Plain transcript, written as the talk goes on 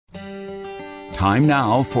Time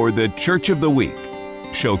now for the Church of the Week,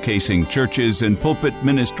 showcasing churches and pulpit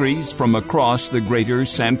ministries from across the greater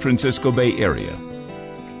San Francisco Bay Area.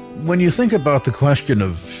 When you think about the question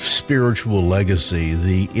of spiritual legacy,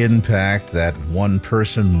 the impact that one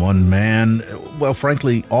person, one man, well,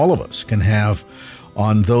 frankly, all of us can have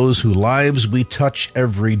on those whose lives we touch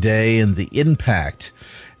every day, and the impact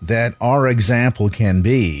that our example can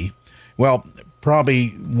be, well, probably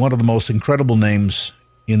one of the most incredible names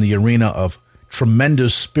in the arena of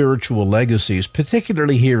tremendous spiritual legacies,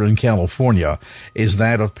 particularly here in California, is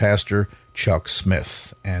that of Pastor Chuck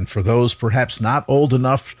Smith. And for those perhaps not old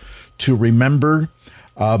enough to remember,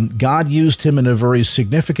 God used him in a very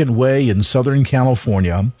significant way in Southern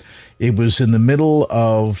California. It was in the middle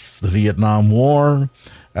of the Vietnam War,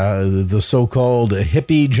 the so-called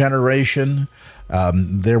hippie generation.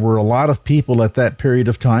 There were a lot of people at that period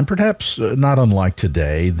of time, perhaps not unlike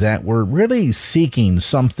today, that were really seeking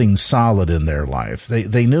something solid in their life.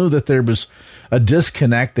 They knew that there was a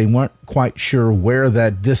disconnect. They weren't quite sure where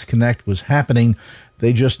that disconnect was happening.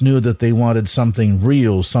 They just knew that they wanted something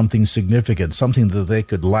real, something significant, something that they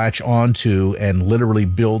could latch onto and literally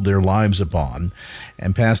build their lives upon.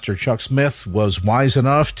 And Pastor Chuck Smith was wise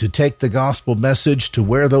enough to take the gospel message to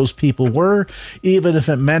where those people were, even if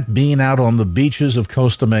it meant being out on the beaches of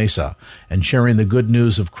Costa Mesa and sharing the good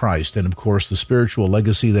news of Christ. And, of course, the spiritual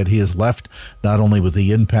legacy that he has left, not only with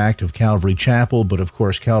the impact of Calvary Chapel, but, of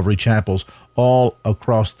course, Calvary Chapels all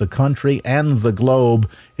across the country and the globe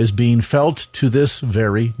is being felt to this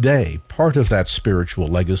very day. Part of that spiritual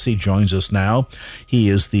legacy joins us now. He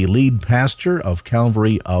is the lead pastor of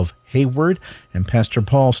Calvary of Hayward. And Pastor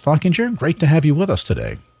Paul Stockinger, great to have you with us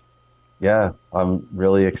today. Yeah, I'm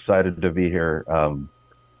really excited to be here.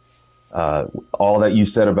 All that you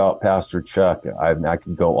said about Pastor Chuck, I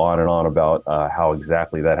could go on and on about how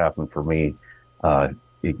exactly that happened for me.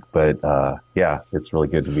 Yeah, it's really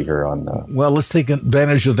good to be here on. Well, let's take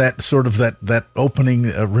advantage of that sort of that opening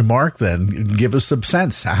remark then. Give us some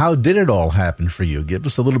sense. How did it all happen for you? Give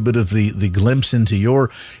us a little bit of the glimpse into your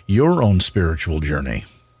own spiritual journey.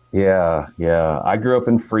 Yeah. I grew up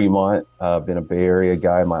in Fremont. Been a Bay Area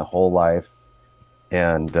guy my whole life,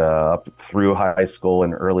 and up through high school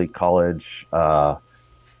and early college,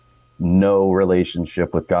 no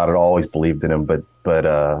relationship with God. I'd always believed in Him, but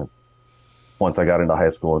once I got into high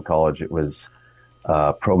school and college, it was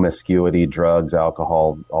promiscuity, drugs,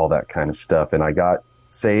 alcohol, all that kind of stuff. And I got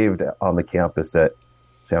saved on the campus at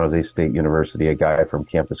San Jose State University. A guy from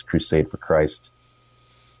Campus Crusade for Christ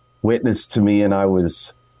witnessed to me, and I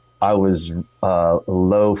was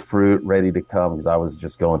low fruit, ready to come, because I was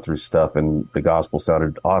just going through stuff, and the gospel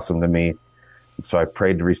sounded awesome to me. And so I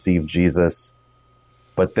prayed to receive Jesus.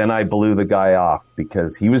 But then I blew the guy off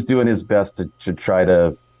because he was doing his best to try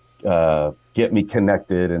to get me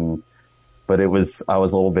connected, but I was a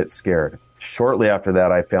little bit scared. Shortly after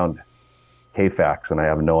that, I found KFAX, and I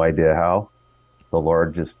have no idea how. The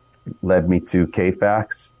Lord just led me to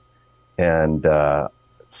KFAX, and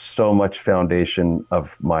so much foundation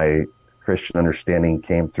of my Christian understanding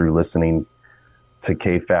came through listening to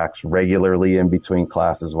KFAX regularly in between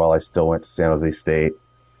classes while I still went to San Jose State.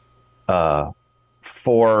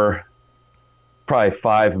 For probably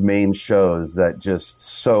 5 main shows that just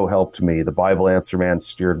so helped me. The Bible Answer Man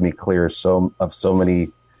steered me clear of so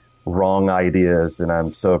many wrong ideas, and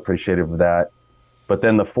I'm so appreciative of that. But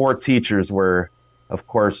then the 4 teachers were, of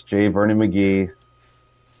course, J. Vernon McGee,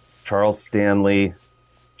 Charles Stanley,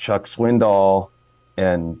 Chuck Swindoll,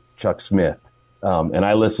 and Chuck Smith. And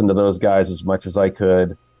I listened to those guys as much as I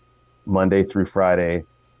could, Monday through Friday.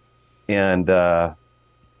 And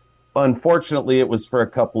unfortunately, it was for a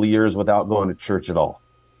couple of years without going to church at all.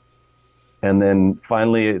 And then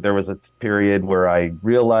finally, there was a period where I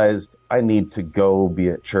realized I need to go be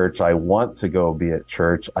at church. I want to go be at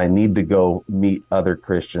church. I need to go meet other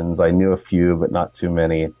Christians. I knew a few, but not too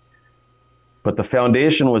many. But the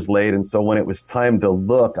foundation was laid. And so when it was time to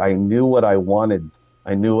look, I knew what I wanted.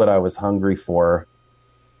 I knew what I was hungry for.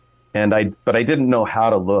 But I didn't know how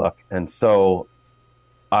to look. And so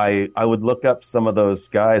I would look up some of those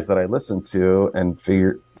guys that I listened to and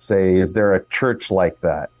say, is there a church like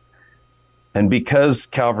that? And because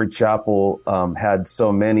Calvary Chapel had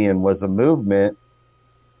so many and was a movement,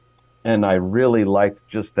 and I really liked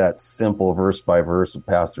just that simple verse by verse of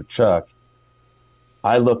Pastor Chuck,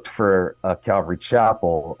 I looked for a Calvary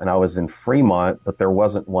Chapel, and I was in Fremont, but there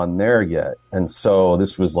wasn't one there yet. And so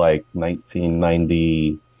this was like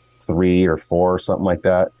 1993 or 4, something like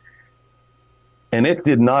that. And it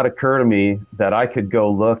did not occur to me that I could go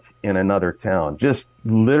look in another town. Just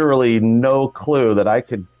literally no clue that I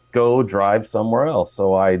could go drive somewhere else.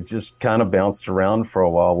 So I just kind of bounced around for a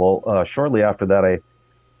while. Well, shortly after that,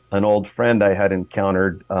 an old friend I had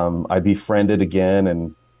encountered, I befriended again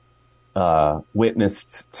and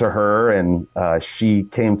witnessed to her, and she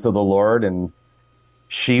came to the Lord, and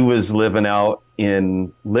she was living out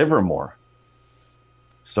in Livermore.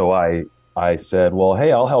 So I said, well,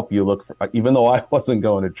 hey, I'll help you look for, even though I wasn't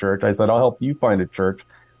going to church, I said, I'll help you find a church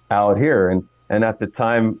out here. And at the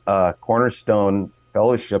time, Cornerstone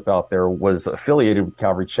Fellowship out there was affiliated with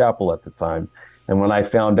Calvary Chapel at the time. And when I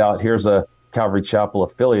found out here's a Calvary Chapel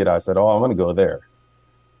affiliate, I said, oh, I'm going to go there.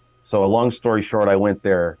 So a long story short, I went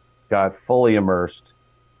there, got fully immersed,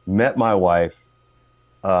 met my wife,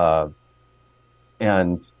 and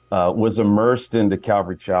was immersed into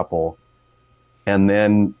Calvary Chapel. And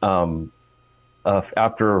then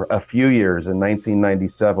after a few years, in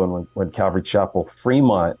 1997, when Calvary Chapel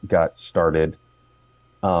Fremont got started,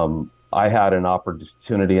 I had an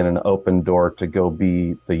opportunity and an open door to go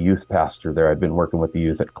be the youth pastor there. I'd been working with the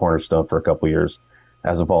youth at Cornerstone for a couple of years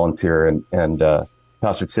as a volunteer, and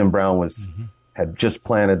Pastor Tim Brown had just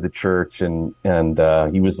planted the church, and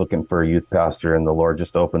he was looking for a youth pastor, and the Lord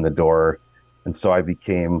just opened the door. And so I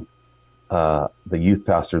became the youth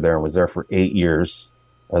pastor there and was there for 8 years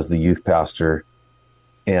as the youth pastor.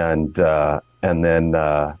 And then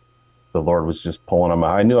the Lord was just pulling on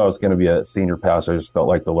my, I knew I was going to be a senior pastor. I just felt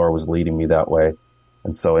like the Lord was leading me that way.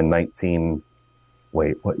 And so in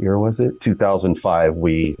what year was it? 2005,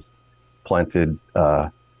 we planted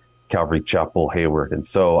Calvary Chapel Hayward. And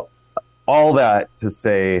so all that to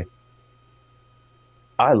say,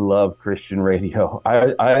 I love Christian radio.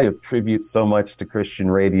 I attribute so much to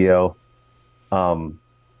Christian radio.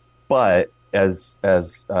 But as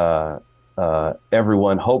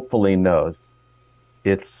everyone hopefully knows,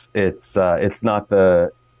 it's not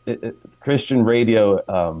Christian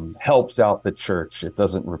radio helps out the church. It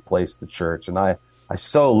doesn't replace the church. And I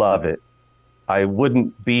so love it. I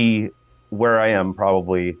wouldn't be where I am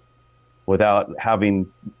probably without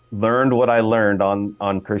having learned what I learned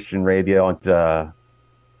on Christian radio. And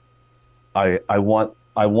I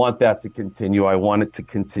want that to continue. I want it to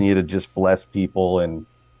continue to just bless people and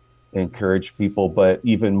encourage people, but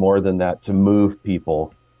even more than that, to move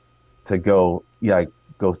people to go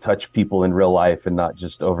touch people in real life and not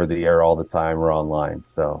just over the air all the time or online.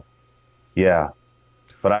 So, yeah,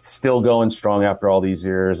 but I'm still going strong after all these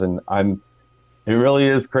years, and it really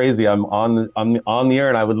is crazy. I'm on the air,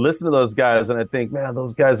 and I would listen to those guys, and I think, man,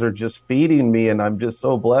 those guys are just feeding me, and I'm just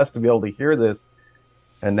so blessed to be able to hear this.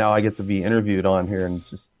 And now I get to be interviewed on here, and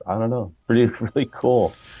just, I don't know, really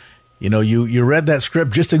cool. You know, you read that script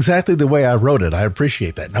just exactly the way I wrote it. I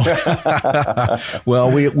appreciate that. No. Well,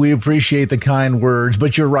 we appreciate the kind words,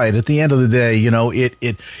 but you're right. At the end of the day, you know,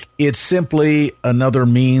 it's simply another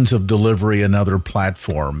means of delivery, another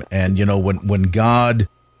platform. And, you know, when God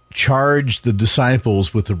charged the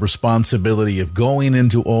disciples with the responsibility of going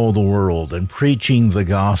into all the world and preaching the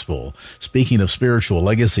gospel. Speaking of spiritual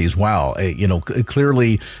legacies, wow, you know,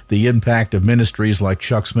 clearly the impact of ministries like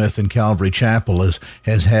Chuck Smith and Calvary Chapel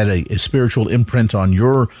has had a spiritual imprint on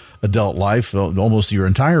your adult life, almost your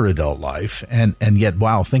entire adult life. And yet,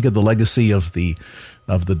 wow, think of the legacy of the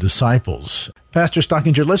disciples. Pastor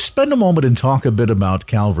Stockinger, let's spend a moment and talk a bit about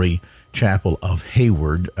Calvary Chapel of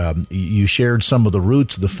Hayward. You shared some of the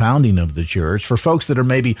roots of the founding of the church. For folks that are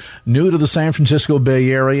maybe new to the San Francisco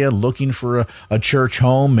Bay Area, looking for a church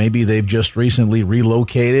home, maybe they've just recently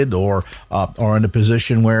relocated or are in a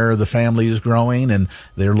position where the family is growing and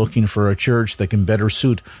they're looking for a church that can better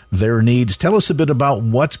suit their needs. Tell us a bit about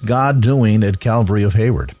what's God doing at Calvary of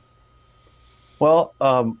Hayward. Well,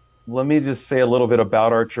 let me just say a little bit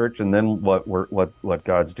about our church and then what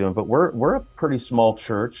God's doing. But we're a pretty small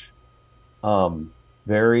church.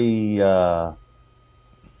 Very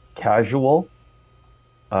casual.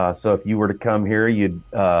 So if you were to come here, you'd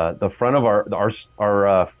the front of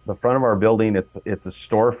the front of our building, it's a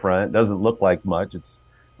storefront. It doesn't look like much. It's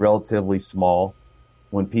relatively small.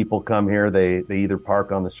 When people come here, they either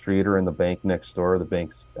park on the street or in the bank next door. The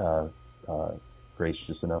bank's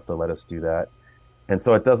gracious enough to let us do that. And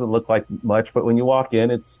so it doesn't look like much, but when you walk in,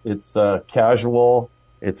 it's casual,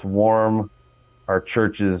 it's warm. Our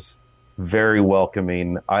church is very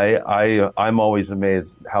welcoming. I'm always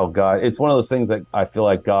amazed how God, it's one of those things that I feel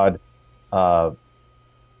like God, the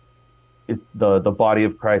body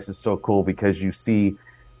of Christ is so cool because you see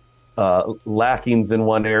lackings in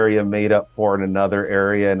one area made up for in another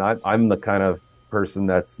area. And I'm the kind of person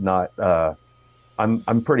that's not,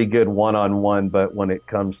 I'm pretty good one-on-one, but when it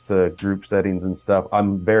comes to group settings and stuff,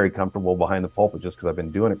 I'm very comfortable behind the pulpit just because I've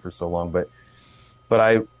been doing it for so long. But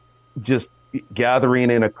I just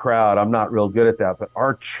gathering in a crowd. I'm not real good at that, but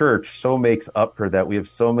our church so makes up for that. We have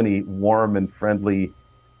so many warm and friendly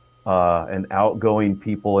and outgoing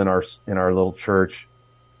people in our little church,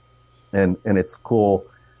 and it's cool.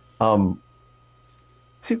 Probably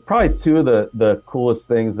two of the coolest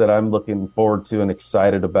things that I'm looking forward to and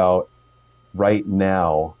excited about right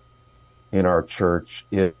now in our church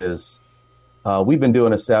is we've been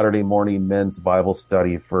doing a Saturday morning men's Bible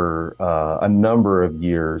study for a number of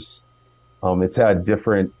years. It's had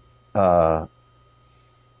different,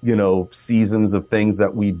 seasons of things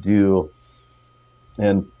that we do.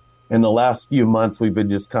 And in the last few months, we've been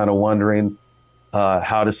just kind of wondering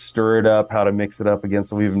how to stir it up, how to mix it up again.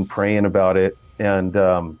 So we've been praying about it. And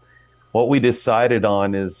what we decided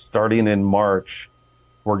on is starting in March,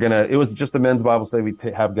 it was just a men's Bible study. We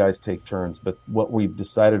have guys take turns. But what we've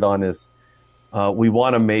decided on is we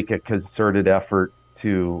want to make a concerted effort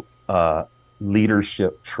to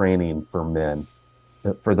leadership training for men,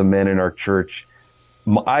 for the men in our church.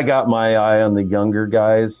 I got my eye on the younger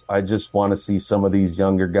guys. I just want to see some of these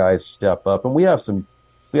younger guys step up. And we have some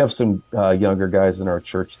younger guys in our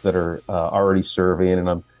church that are already serving, and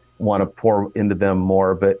I want to pour into them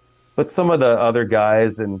more. But some of the other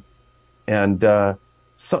guys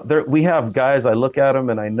we have guys, I look at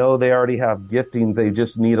them and I know they already have giftings. They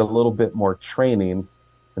just need a little bit more training.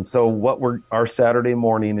 And so our Saturday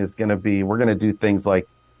morning is going to be, we're going to do things like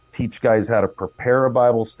teach guys how to prepare a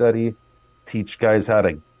Bible study, teach guys how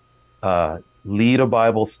to lead a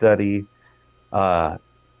Bible study, challenge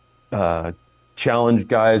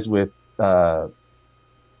guys with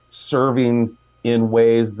serving in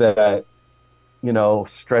ways that,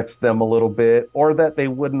 stretch them a little bit, or that they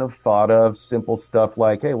wouldn't have thought of. Simple stuff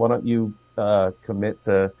like, hey, why don't you commit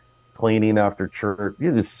to cleaning after church?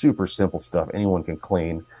 Just super simple stuff. Anyone can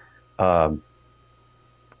clean. And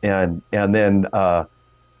then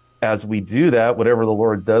as we do that, whatever the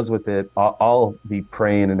Lord does with it, I'll be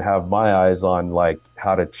praying and have my eyes on like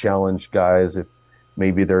how to challenge guys. If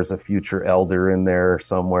maybe there's a future elder in there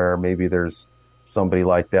somewhere, maybe there's somebody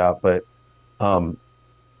like that. But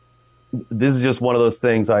this is just one of those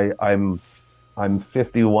things. I'm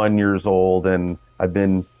 51 years old, and I've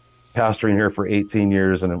been pastoring here for 18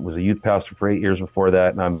 years, and I was a youth pastor for 8 years before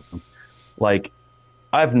that. And I'm like,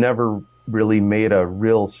 I've never really made a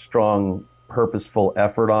real strong, purposeful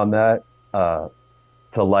effort on that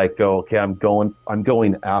to like go, okay, I'm going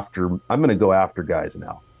to go after guys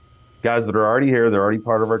now. Guys that are already here, they're already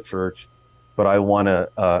part of our church, but I want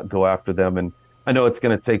to go after them. And I know it's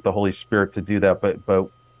going to take the Holy Spirit to do that, but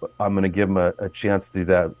I'm going to give them a chance to do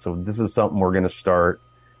that. So this is something we're going to start.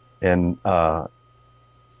 And I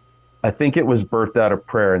think it was birthed out of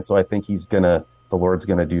prayer. And so I think the Lord's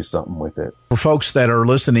going to do something with it. For folks that are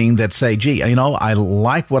listening that say, gee, I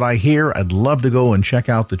like what I hear. I'd love to go and check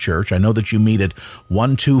out the church. I know that you meet at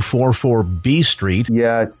 1244 B Street.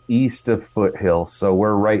 Yeah, it's east of Foothill. So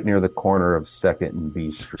we're right near the corner of 2nd and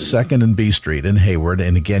B Street. 2nd and B Street in Hayward.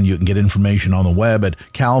 And again, you can get information on the web at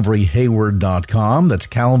calvaryhayward.com. That's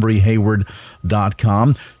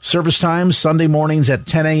calvaryhayward.com. Service times, Sunday mornings at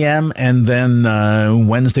 10 a.m. and then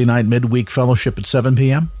Wednesday night midweek fellowship at 7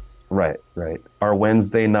 p.m.? Right. Our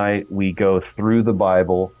Wednesday night, we go through the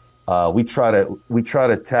Bible. We try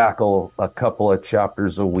to tackle a couple of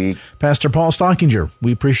chapters a week. Pastor Paul Stockinger,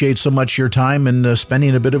 we appreciate so much your time and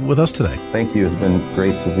spending a bit of it with us today. Thank you. It's been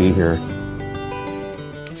great to be here.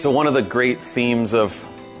 So one of the great themes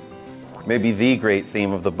maybe the great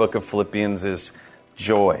theme of the book of Philippians is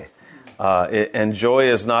joy. And joy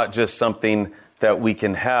is not just something that we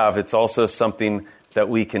can have. It's also something that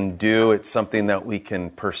we can do. It's something that we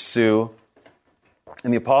can pursue.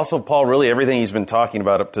 And the Apostle Paul, really everything he's been talking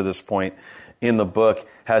about up to this point in the book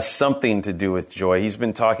has something to do with joy. He's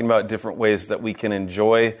been talking about different ways that we can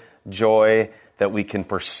enjoy joy, that we can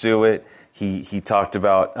pursue it. He talked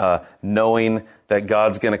about knowing that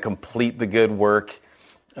God's going to complete the good work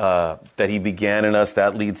that he began in us.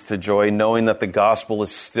 That leads to joy. Knowing that the gospel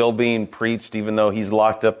is still being preached, even though he's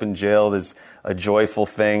locked up in jail, is a joyful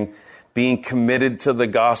thing. Being committed to the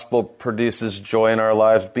gospel produces joy in our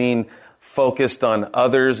lives. Being focused on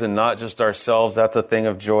others and not just ourselves, that's a thing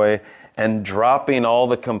of joy. And dropping all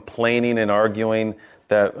the complaining and arguing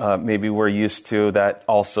that maybe we're used to, that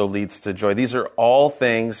also leads to joy. These are all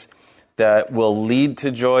things that will lead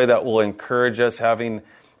to joy, that will encourage us having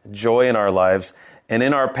joy in our lives. And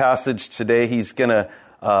in our passage today, he's going to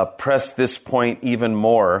press this point even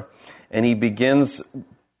more. And he begins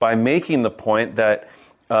by making the point that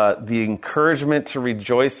the encouragement to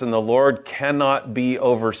rejoice in the Lord cannot be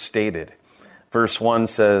overstated. Verse 1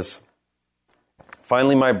 says,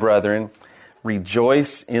 "Finally, my brethren,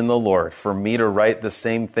 Rejoice in the Lord. For me to write the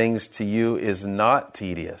same things to you is not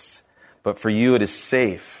tedious, but for you it is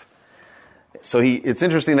safe. So it's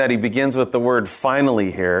interesting that he begins with the word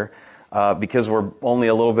finally here, because we're only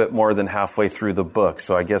a little bit more than halfway through the book.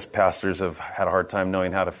 So I guess pastors have had a hard time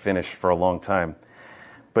knowing how to finish for a long time.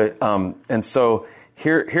 But and so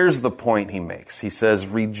here's the point he makes. He says,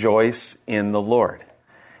 rejoice in the Lord.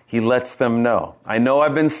 He lets them know. I know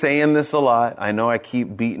I've been saying this a lot. I know I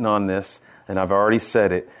keep beating on this, and I've already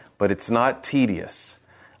said it, but it's not tedious.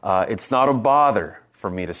 It's not a bother for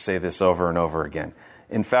me to say this over and over again.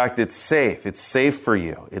 In fact, it's safe. It's safe for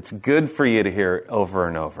you. It's good for you to hear it over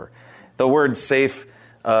and over. The word safe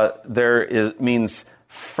means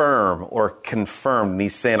firm or confirmed. And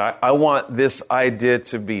he's saying, I want this idea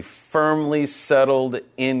to be firmly settled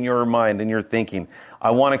in your mind, in your thinking.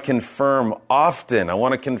 I want to confirm often. I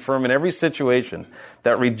want to confirm in every situation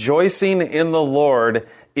that rejoicing in the Lord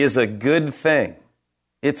is a good thing.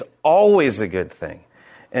 It's always a good thing.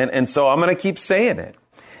 And so I'm going to keep saying it.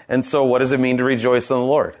 And so what does it mean to rejoice in the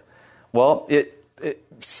Lord? Well, it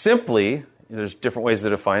simply, there's different ways to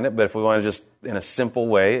define it, but if we want to just in a simple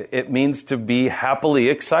way, it means to be happily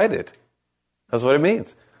excited. That's what it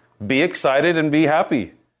means. Be excited and be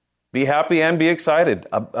happy. Be happy and be excited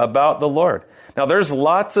about the Lord. Now, there's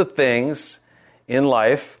lots of things in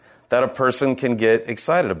life that a person can get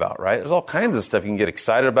excited about, right? There's all kinds of stuff you can get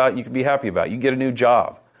excited about, you can be happy about. You get a new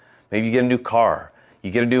job. Maybe you get a new car.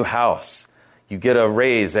 You get a new house. You get a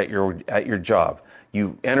raise at your job.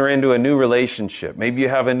 You enter into a new relationship. Maybe you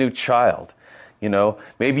have a new child.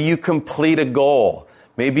 Maybe you complete a goal.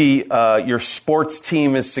 Maybe your sports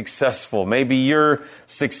team is successful. Maybe you're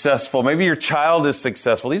successful. Maybe your child is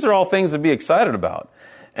successful. These are all things to be excited about.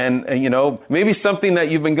 And maybe something that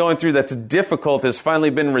you've been going through that's difficult has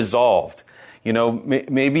finally been resolved.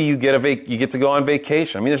 Maybe you get to go on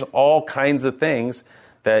vacation. I mean, there's all kinds of things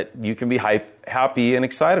that you can be happy and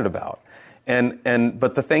excited about.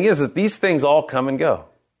 But the thing is that these things all come and go.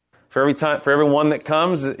 For every one that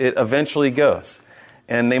comes, it eventually goes.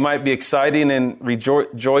 And they might be exciting and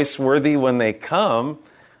rejoice-worthy when they come,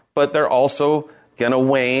 but they're also going to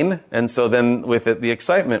wane. And so then with it, the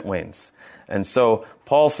excitement wanes. And so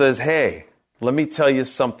Paul says, hey, let me tell you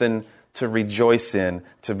something to rejoice in,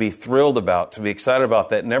 to be thrilled about, to be excited about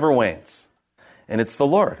that never wanes. And it's the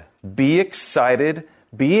Lord. Be excited,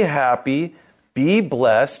 be happy, be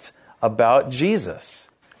blessed about Jesus.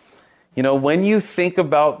 When you think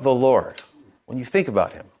about the Lord, when you think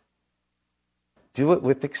about him, do it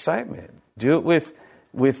with excitement. Do it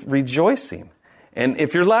with rejoicing. And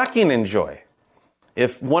if you're lacking in joy,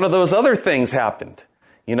 if one of those other things happened,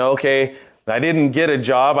 okay, I didn't get a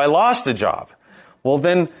job, I lost a job. Well,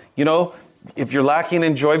 then, if you're lacking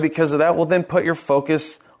in joy because of that, well, then put your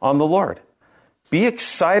focus on the Lord. Be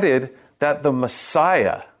excited that the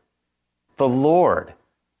Messiah, the Lord,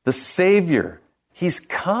 the Savior, he's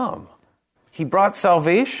come. He brought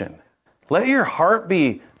salvation. Let your heart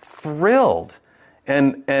be thrilled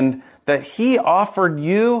and that he offered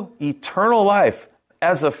you eternal life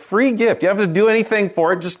as a free gift. You don't have to do anything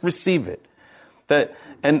for it, just receive it.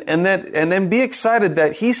 And then be excited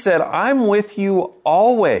that he said, I'm with you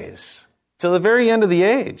always, to the very end of the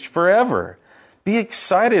age, forever. Be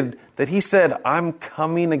excited that he said, I'm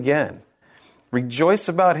coming again. Rejoice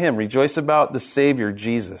about him. Rejoice about the Savior,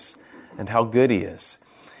 Jesus, and how good he is.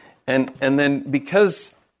 And then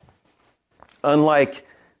because unlike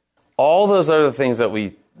all those other things that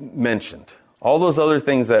we mentioned, all those other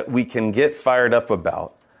things that we can get fired up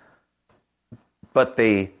about, but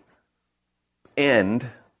they end,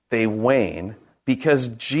 they wane, because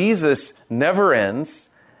Jesus never ends,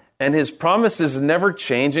 and his promises never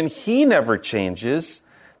change, and he never changes,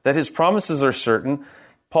 that his promises are certain.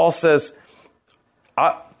 Paul says,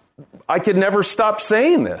 I could never stop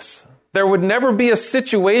saying this. There would never be a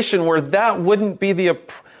situation where that wouldn't be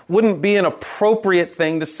an appropriate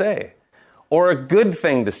thing to say, or a good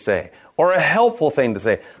thing to say, or a helpful thing to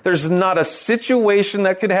say. There's not a situation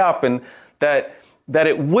that could happen that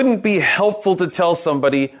it wouldn't be helpful to tell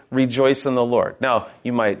somebody, rejoice in the Lord. Now,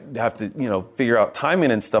 you might have to, figure out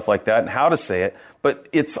timing and stuff like that and how to say it, but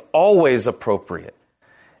it's always appropriate.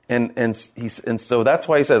 And so that's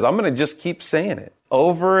why he says, I'm going to just keep saying it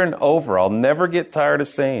over and over. I'll never get tired of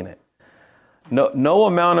saying it. No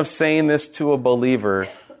amount of saying this to a believer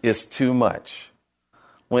is too much.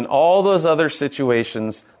 When all those other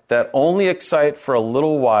situations that only excite for a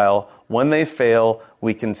little while, when they fail,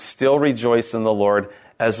 we can still rejoice in the Lord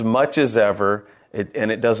as much as ever,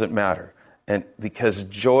 and it doesn't matter. And because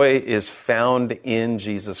joy is found in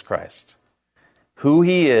Jesus Christ. Who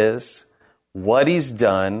he is, what he's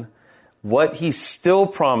done, what he still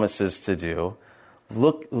promises to do,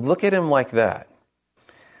 look at him like that.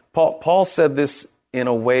 Paul said this in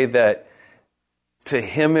a way that to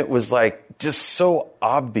him it was like just so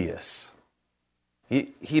obvious.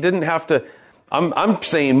 He didn't have to, I'm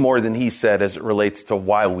saying more than he said as it relates to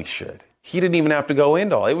why we should. He didn't even have to go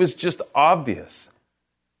into all. It was just obvious.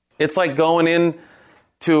 It's like going in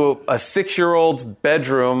to a 6-year-old's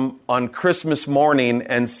bedroom on Christmas morning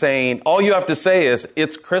and saying, all you have to say is,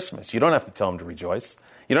 it's Christmas. You don't have to tell him to rejoice.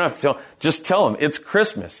 You don't have to just tell him it's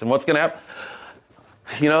Christmas. And what's going to happen?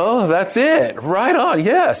 That's it. Right on.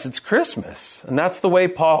 Yes, it's Christmas. And that's the way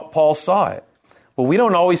Paul saw it. But we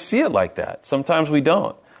don't always see it like that. Sometimes we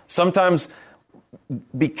don't. Sometimes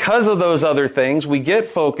because of those other things, we get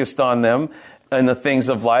focused on them and the things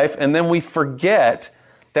of life, and then we forget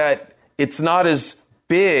that it's not as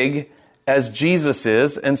big as Jesus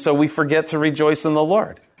is, and so we forget to rejoice in the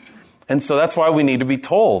Lord. And so that's why we need to be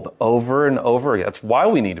told over and over again. That's why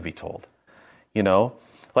we need to be told.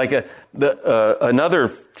 Like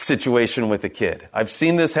another situation with a kid. I've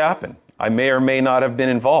seen this happen. I may or may not have been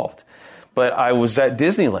involved. But I was at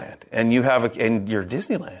Disneyland, and you're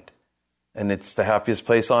Disneyland, and it's the happiest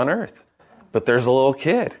place on earth. But there's a little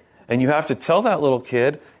kid, and you have to tell that little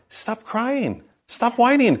kid, stop crying. Stop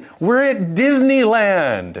whining. We're at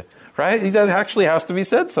Disneyland, right? That actually has to be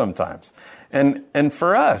said sometimes. And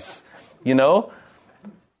for us,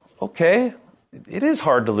 okay, it is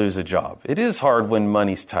hard to lose a job. It is hard when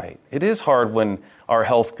money's tight. It is hard when our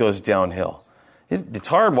health goes downhill. It's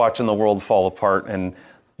hard watching the world fall apart and,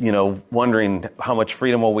 wondering how much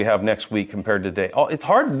freedom will we have next week compared to today. It's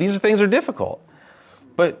hard. These things are difficult.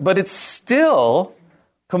 But it's still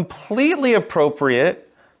completely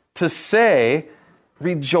appropriate to say,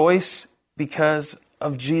 rejoice because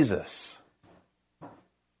of Jesus.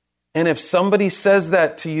 And if somebody says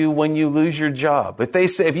that to you when you lose your job,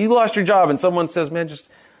 if you lost your job and someone says, man, just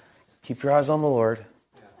keep your eyes on the Lord.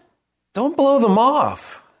 Don't blow them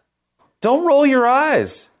off. Don't roll your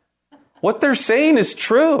eyes. What they're saying is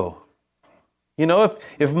true.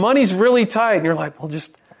 If money's really tight and you're like, well,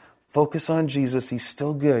 just focus on Jesus. He's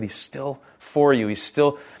still good. He's still for you. He's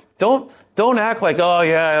still, don't act like, oh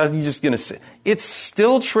yeah, you're just going to say. It's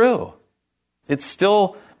still true. It's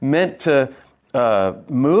still meant to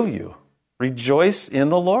move you. Rejoice in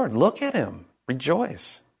the Lord. Look at him.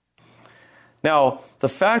 Rejoice. Now, the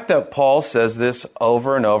fact that Paul says this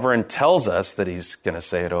over and over and tells us that he's going to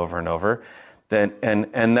say it over and over,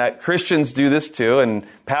 and that Christians do this too, and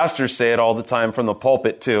pastors say it all the time from the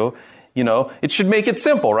pulpit too, it should make it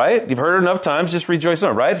simple, right? You've heard it enough times, just rejoice in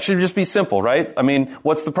it, right? It should just be simple, right? I mean,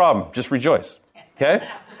 what's the problem? Just rejoice. Okay?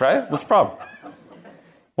 Right? What's the problem?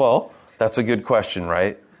 Well, that's a good question,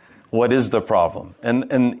 right? What is the problem?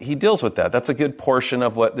 And he deals with that. That's a good portion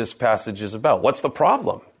of what this passage is about. What's the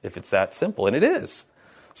problem? If it's that simple, and it is.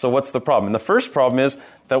 So what's the problem? And the first problem is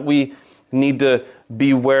that we need to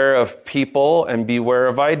beware of people and beware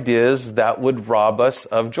of ideas that would rob us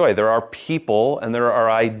of joy. There are people and there are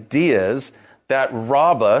ideas that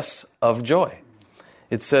rob us of joy.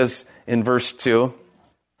 It says in verse 2,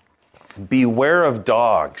 beware of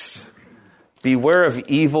dogs, beware of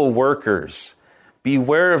evil workers,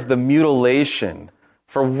 beware of the mutilation.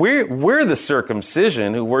 For we're the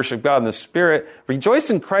circumcision who worship God in the Spirit, rejoice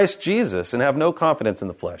in Christ Jesus, and have no confidence in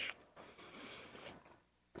the flesh.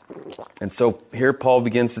 And so here Paul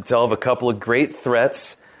begins to tell of a couple of great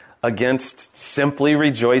threats against simply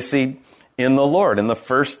rejoicing in the Lord. And the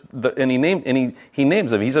first, he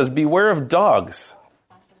names them. He says, beware of dogs.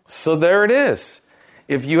 So there it is.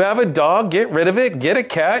 If you have a dog, get rid of it. Get a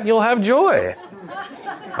cat, and you'll have joy.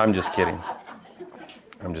 I'm just kidding.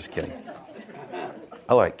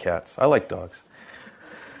 I like cats. I like dogs.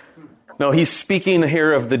 No, he's speaking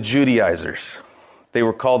here of the Judaizers. They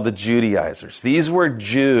were called the Judaizers. These were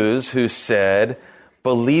Jews who said,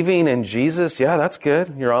 believing in Jesus, yeah, that's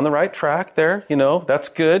good. You're on the right track there. That's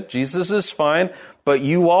good. Jesus is fine. But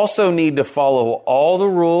you also need to follow all the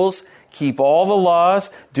rules, keep all the laws,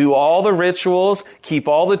 do all the rituals, keep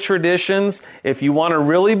all the traditions. If you want to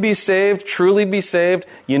really be saved, truly be saved,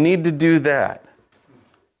 you need to do that.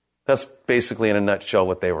 That's basically in a nutshell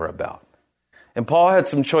what they were about. And Paul had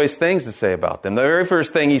some choice things to say about them. The very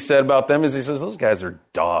first thing he said about them is he says, those guys are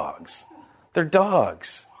dogs. They're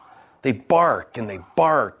dogs. They bark and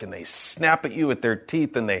they snap at you with their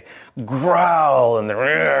teeth and they growl and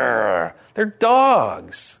they're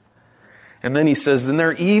dogs. And then he says, then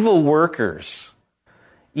they're evil workers.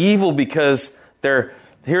 Evil because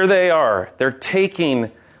here they are. They're taking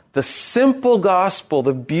the simple gospel,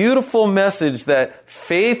 the beautiful message that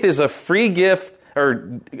faith is a free gift,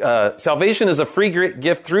 or salvation is a free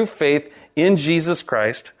gift through faith in Jesus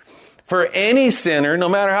Christ for any sinner, no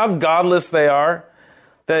matter how godless they are,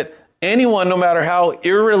 that anyone, no matter how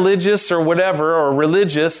irreligious or whatever, or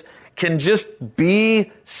religious, can just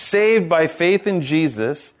be saved by faith in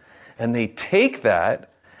Jesus. And they take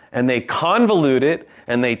that and they convolute it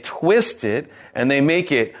and they twist it and they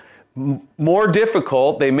make it more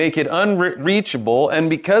difficult. They make it unreachable. And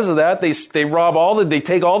because of that, they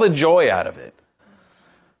take all the joy out of it.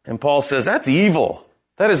 And Paul says, that's evil.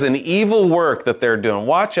 That is an evil work that they're doing.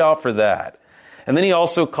 Watch out for that. And then he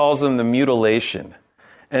also calls them the mutilation.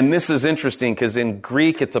 And this is interesting because in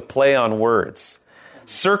Greek, it's a play on words.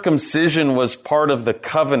 Circumcision was part of the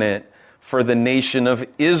covenant for the nation of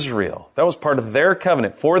Israel. That was part of their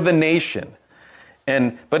covenant for the nation.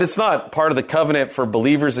 But it's not part of the covenant for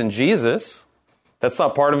believers in Jesus. That's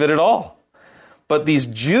not part of it at all. But these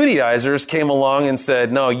Judaizers came along and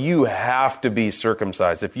said, no, you have to be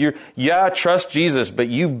circumcised. If trust Jesus, but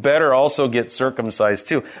you better also get circumcised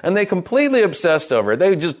too. And they completely obsessed over it.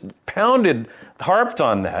 They just harped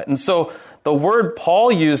on that. And so the word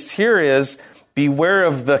Paul used here is, beware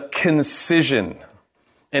of the concision.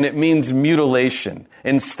 And it means mutilation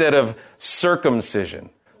instead of circumcision.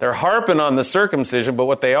 They're harping on the circumcision, but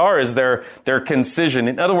what they are is their concision.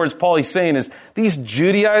 In other words, Paul is saying is these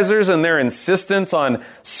Judaizers and their insistence on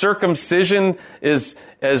circumcision is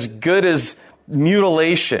as good as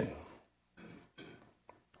mutilation.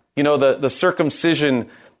 You know, the circumcision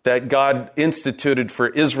that God instituted for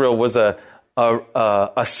Israel was a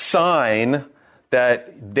sign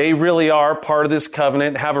that they really are part of this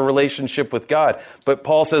covenant, have a relationship with God. But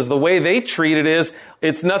Paul says the way they treat it is,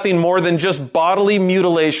 it's nothing more than just bodily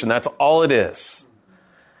mutilation. That's all it is.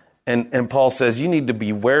 And Paul says, you need to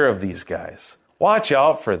beware of these guys. Watch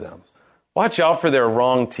out for them. Watch out for their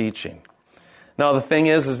wrong teaching. Now, the thing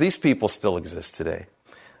is these people still exist today.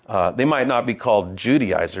 They might not be called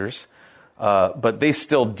Judaizers, but they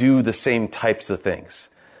still do the same types of things.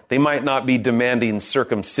 They might not be demanding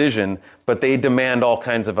circumcision, but they demand all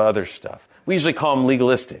kinds of other stuff. We usually call them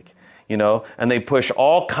legalistic, and they push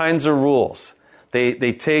all kinds of rules.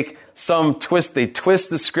 They take some twist, they twist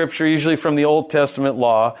the scripture, usually from the Old Testament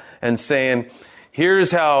law, and saying,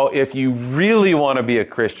 here's how, if you really want to be a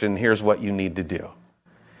Christian, here's what you need to do.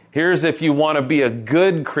 Here's if you want to be a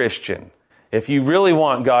good Christian, if you really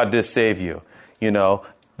want God to save you,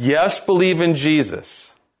 yes, believe in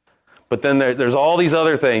Jesus. But then there's all these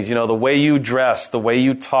other things, the way you dress, the way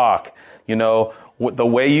you talk, the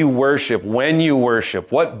way you worship, when you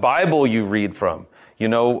worship, what Bible you read from,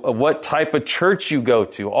 what type of church you go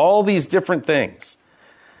to, all these different things.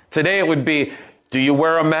 Today it would be, do you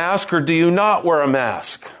wear a mask or do you not wear a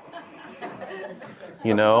mask?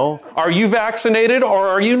 Are you vaccinated or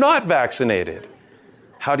are you not vaccinated?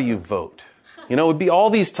 How do you vote? It would be all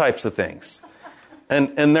these types of things.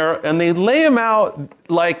 And they lay them out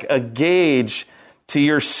like a gauge to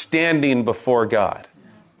your standing before God.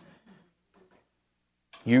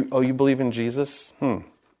 You believe in Jesus? And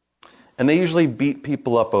they usually beat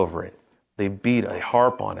people up over it. They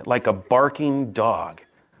harp on it like a barking dog.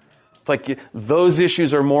 It's like those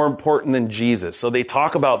issues are more important than Jesus. So they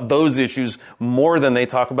talk about those issues more than they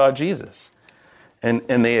talk about Jesus. And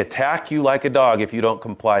they attack you like a dog if you don't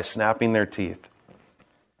comply, snapping their teeth.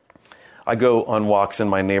 I go on walks in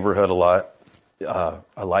my neighborhood a lot.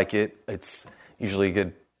 I like it. It's usually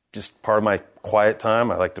good, just part of my quiet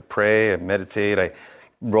time. I like to pray and meditate. I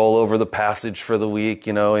roll over the passage for the week,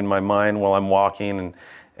 in my mind while I'm walking,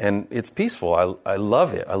 and it's peaceful. I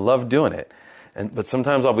love it. I love doing it. But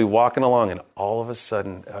sometimes I'll be walking along, and all of a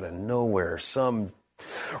sudden, out of nowhere,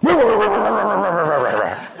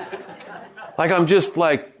 like I'm just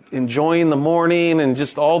enjoying the morning and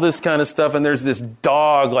just all this kind of stuff. And there's this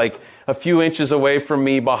dog a few inches away from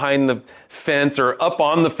me behind the fence or up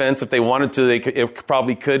on the fence. If they wanted to, it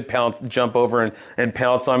probably could jump over and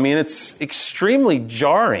pounce on me. And it's extremely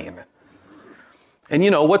jarring. And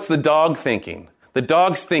what's the dog thinking? The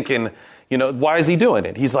dog's thinking, why is he doing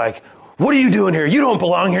it? He's like, what are you doing here? You don't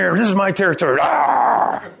belong here. This is my territory.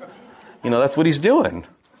 Ah! That's what he's doing.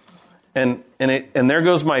 And there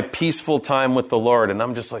goes my peaceful time with the Lord, and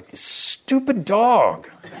I'm just like, stupid dog,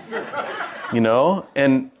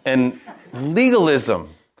 and legalism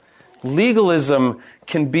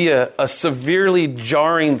can be a severely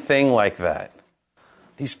jarring thing like that.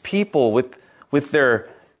 These people with their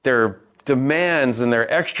demands and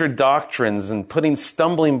their extra doctrines and putting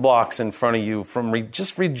stumbling blocks in front of you from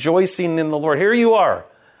just rejoicing in the Lord. Here you are,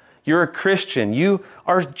 you're a Christian, you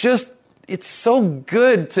are just. It's so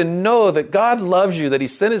good to know that God loves you, that He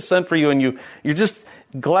sent His Son for you, and you're just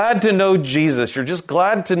glad to know Jesus. You're just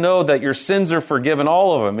glad to know that your sins are forgiven,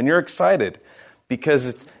 all of them, and you're excited.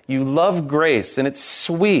 because you love grace and it's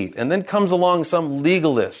sweet. And then comes along some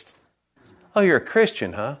legalist. Oh, you're a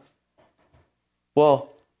Christian, huh? Well,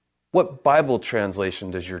 what Bible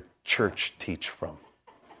translation does your church teach from?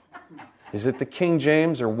 Is it the King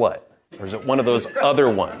James or what? Or is it one of those other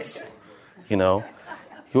ones? You know?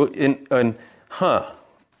 Do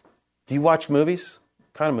you watch movies?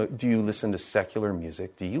 Do you listen to secular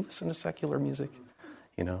music? Do you listen to secular music?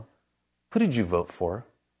 You know? Who did you vote for?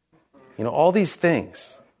 You know, all these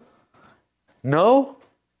things. No?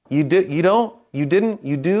 You don't? You didn't?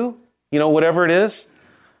 You do? You know, whatever it is?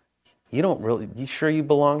 You sure you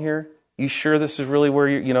belong here? You sure this is really where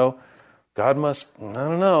you know, God must, I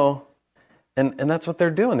don't know. And that's what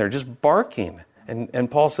they're doing. They're just barking.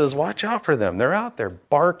 And Paul says, watch out for them. They're out there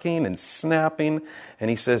barking and snapping. And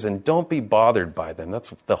he says, and don't be bothered by them.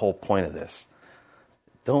 That's the whole point of this.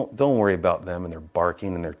 Don't worry about them and their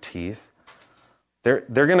barking and their teeth. They're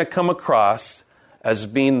going to come across as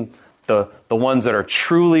being the ones that are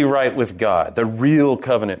truly right with God, the real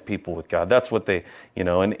covenant people with God. That's what they, you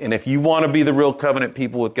know, and if you want to be the real covenant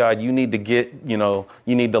people with God, you need to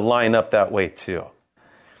you need to line up that way too.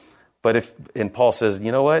 But and Paul says,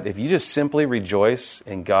 you know what? If you just simply rejoice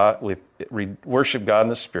in God, worship God in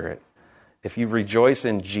the Spirit, if you rejoice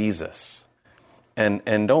in Jesus,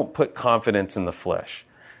 and don't put confidence in the flesh,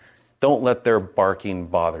 don't let their barking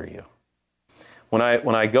bother you. When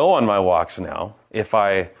I go on my walks now, if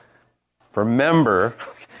I remember,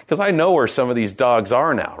 because I know where some of these dogs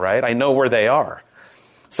are now, right? I know where they are.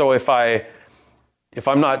 So if I'm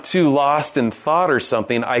not too lost in thought or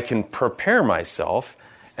something, I can prepare myself.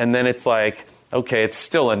 And then it's like, okay, it's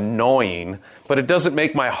still annoying, but it doesn't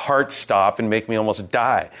make my heart stop and make me almost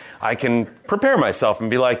die. I can prepare myself and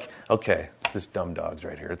be like, okay, this dumb dog's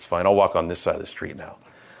right here. It's fine. I'll walk on this side of the street now.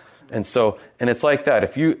 And it's like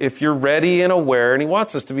that. If you're ready and aware, and he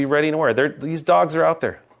wants us to be ready and aware, these dogs are out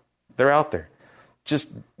there. They're out there.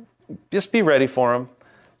 Just be ready for them.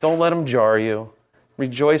 Don't let them jar you.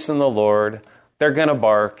 Rejoice in the Lord. They're going to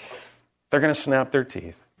bark. They're going to snap their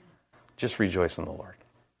teeth. Just rejoice in the Lord.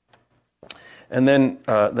 And then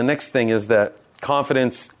the next thing is that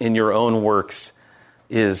confidence in your own works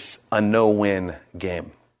is a no-win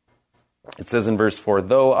game. It says in verse 4,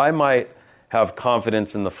 though I might have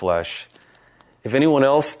confidence in the flesh, if anyone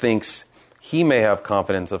else thinks he may have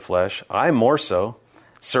confidence of flesh, I more so,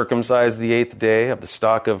 circumcised the 8th day, of the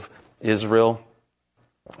stock of Israel,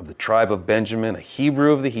 of the tribe of Benjamin, a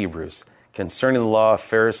Hebrew of the Hebrews, concerning the law, a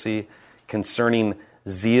Pharisee, concerning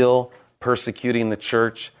zeal, persecuting the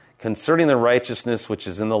church, concerning the righteousness which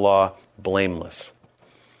is in the law, blameless.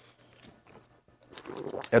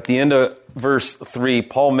 At the end of verse 3,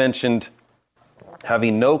 Paul mentioned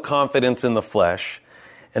having no confidence in the flesh,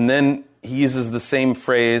 and then he uses the same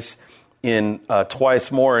phrase in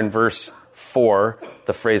twice more in verse 4,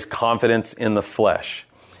 the phrase confidence in the flesh.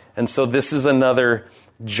 And so this is another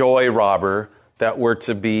joy robber that we're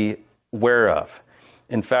to be aware of.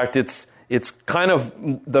 In fact, it's kind of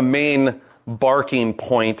the main barking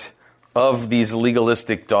point of these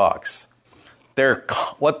legalistic dogs.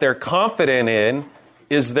 What they're confident in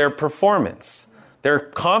is their performance. They're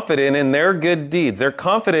confident in their good deeds. They're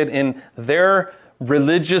confident in their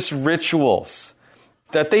religious rituals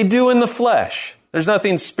that they do in the flesh. There's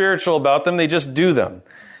nothing spiritual about them. They just do them.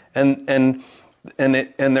 And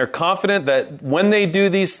they're confident that when they do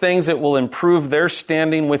these things, it will improve their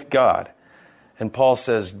standing with God. And Paul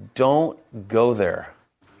says, don't go there.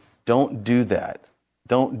 Don't do that.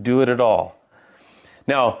 Don't do it at all.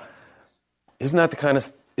 Now, isn't that kind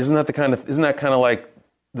of like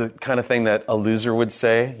the kind of thing that a loser would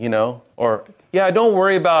say, you know? Or, yeah, don't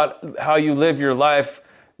worry about how you live your life.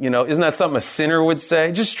 You know, isn't that something a sinner would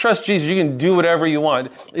say? Just trust Jesus. You can do whatever you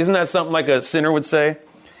want. Isn't that something like a sinner would say?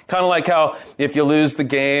 Kind of like how if you lose the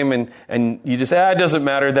game and you just say, it doesn't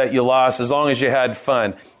matter that you lost as long as you had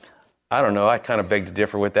fun. I don't know. I kind of beg to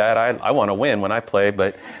differ with that. I want to win when I play,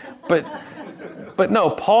 but no,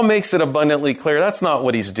 Paul makes it abundantly clear that's not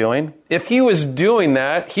what he's doing. If he was doing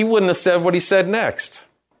that, he wouldn't have said what he said next.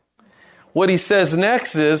 What he says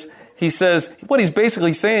next is, what he's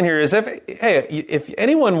basically saying here is, if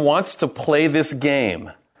anyone wants to play this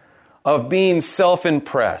game of being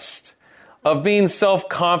self-impressed, of being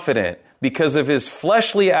self-confident because of his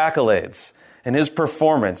fleshly accolades and his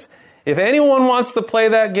performance, if anyone wants to play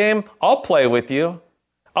that game, I'll play with you.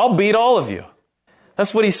 I'll beat all of you.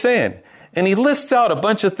 That's what he's saying. And he lists out a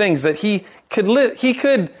bunch of things that he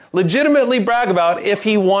could legitimately brag about if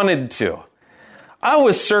he wanted to. I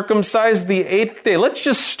was circumcised the 8th day. Let's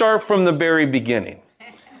just start from the very beginning.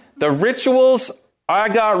 The rituals I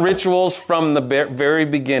got rituals from the very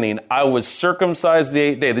beginning. I was circumcised the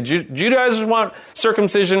 8th day. The Judaizers want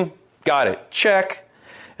circumcision. Got it. Check.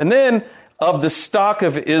 And then of the stock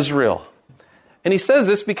of Israel. And he says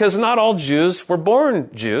this because not all Jews were born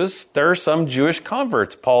Jews. There are some Jewish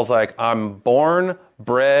converts. Paul's like, I'm born,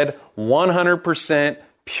 bred, 100%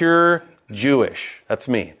 pure Jewish. That's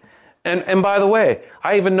me. And by the way,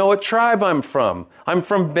 I even know what tribe I'm from. I'm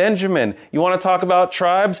from Benjamin. You want to talk about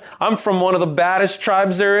tribes? I'm from one of the baddest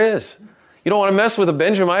tribes there is. You don't want to mess with a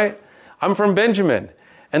Benjamite. I'm from Benjamin.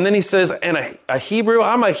 And then he says, and a Hebrew,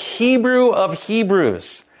 I'm a Hebrew of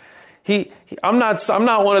Hebrews. I'm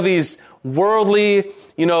not one of these worldly,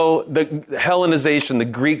 the Hellenization, the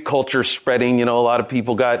Greek culture spreading, a lot of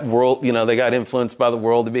people got they got influenced by the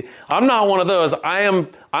world. I'm not one of those.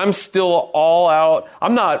 I'm still all out.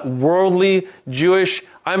 I'm not worldly Jewish.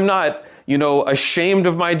 I'm not, ashamed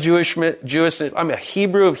of my Jewishness. I'm a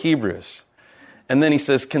Hebrew of Hebrews. And then he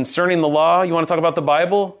says, concerning the law, you want to talk about the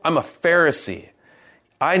Bible? I'm a Pharisee.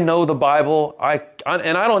 I know the Bible.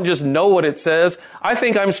 And I don't just know what it says. I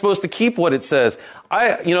think I'm supposed to keep what it says.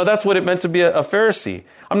 That's what it meant to be a Pharisee.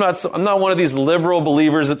 I'm not one of these liberal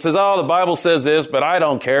believers that says, oh, the Bible says this, but I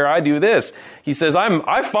don't care. I do this. He says,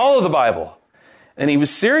 I follow the Bible. And he was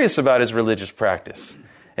serious about his religious practice.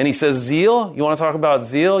 And he says, zeal. You want to talk about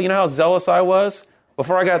zeal? You know how zealous I was?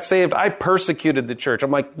 Before I got saved, I persecuted the church.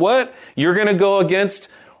 I'm like, what? You're going to go against,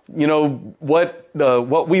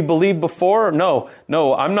 what we believed before? No,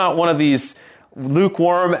 I'm not one of these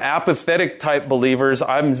lukewarm, apathetic type believers.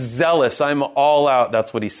 I'm zealous. I'm all out.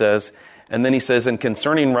 That's what he says. And then he says, and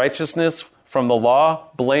concerning righteousness from the law,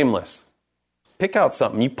 blameless. Pick out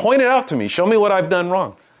something. You point it out to me. Show me what I've done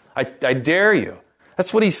wrong. I dare you.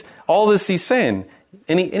 That's what he's saying.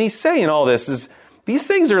 And he's saying all this is, these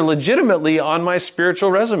things are legitimately on my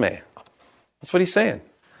spiritual resume. That's what he's saying.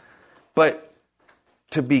 But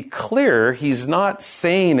to be clear, he's not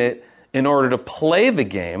saying it in order to play the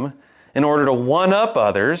game, in order to one-up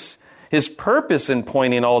others. His purpose in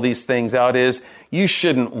pointing all these things out is you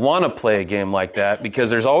shouldn't want to play a game like that because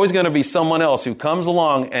there's always going to be someone else who comes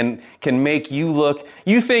along and can make you look.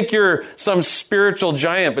 You think you're some spiritual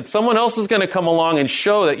giant, but someone else is going to come along and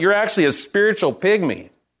show that you're actually a spiritual pygmy.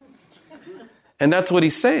 And that's what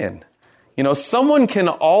he's saying. Someone can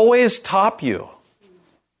always top you.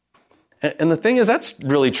 And the thing is, that's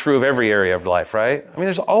really true of every area of life, right? I mean,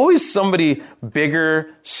 there's always somebody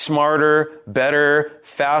bigger, smarter, better,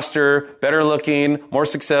 faster, better looking, more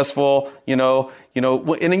successful, and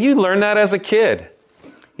you learn that as a kid.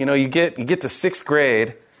 You get to 6th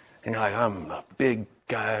grade and you're like, I'm a big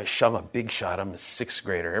guy, I'm a big shot, I'm a 6th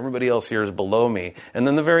grader. Everybody else here is below me. And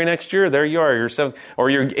then the very next year, there you are, you're 7th,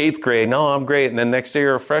 or you're 8th grade, no, I'm great. And then next year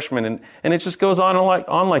you're a freshman. And it just goes on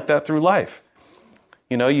like that through life.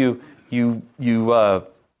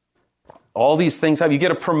 All these things you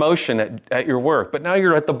get a promotion at your work, but now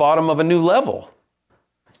you're at the bottom of a new level.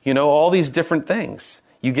 All these different things.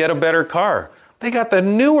 You get a better car. They got the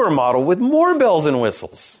newer model with more bells and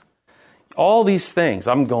whistles. All these things.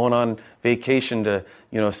 I'm going on vacation to,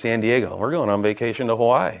 San Diego. We're going on vacation to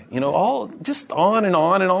Hawaii. All just on and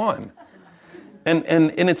on and on. And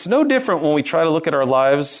it's no different when we try to look at our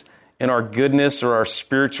lives and our goodness or our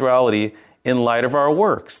spirituality in light of our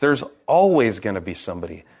works. There's always going to be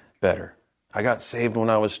somebody better. I got saved when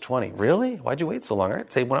I was 20. Really? Why'd you wait so long? I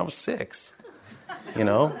got saved when I was 6.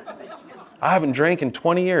 I haven't drank in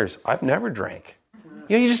 20 years. I've never drank.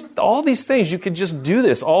 All these things, you could just do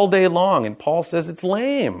this all day long. And Paul says it's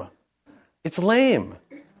lame. It's lame.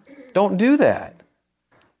 Don't do that.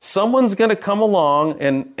 Someone's going to come along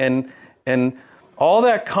and all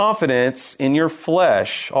that confidence in your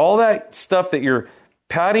flesh, all that stuff that you're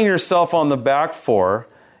patting yourself on the back for,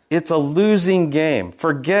 it's a losing game.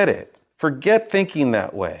 Forget it. Forget thinking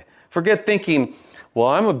that way. Forget thinking, well,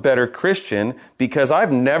 I'm a better Christian because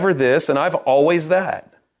I've never this and I've always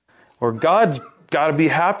that. Or God's got to be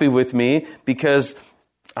happy with me because,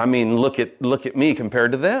 look at me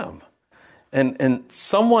compared to them. And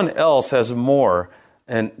someone else has more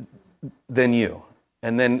than you.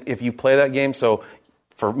 And then if you play that game, so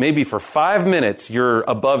for 5 minutes, you're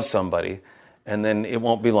above somebody. And then it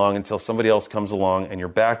won't be long until somebody else comes along and you're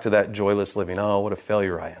back to that joyless living. Oh, what a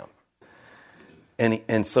failure I am.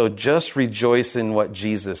 And so just rejoice in what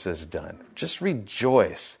Jesus has done. Just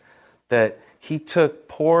rejoice that he took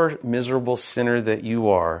poor, miserable sinner that you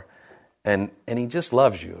are, and he just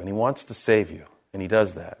loves you, and he wants to save you, and he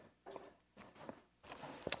does that.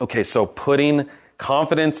 Okay, so putting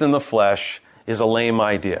confidence in the flesh is a lame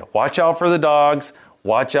idea. Watch out for the dogs.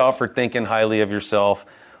 Watch out for thinking highly of yourself.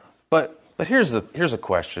 But here's a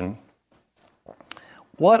question.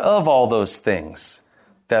 what of all those things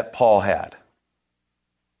that Paul had?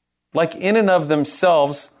 Like in and of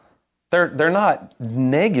themselves, they're not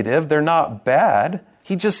negative, they're not bad.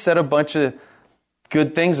 He just said a bunch of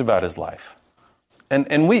good things about his life. And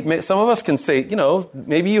some of us can say,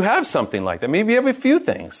 maybe you have something like that. Maybe you have a few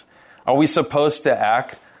things. Are we supposed to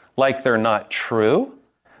act like they're not true?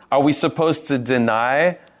 Are we supposed to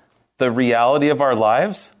deny the reality of our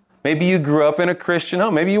lives? Maybe you grew up in a Christian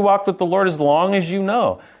home. Maybe you walked with the Lord as long as you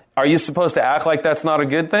know. Are you supposed to act like that's not a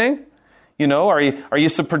good thing? Are you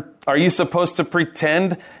supposed to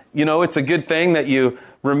pretend, it's a good thing that you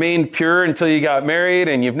remained pure until you got married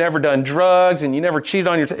and you've never done drugs and you never cheated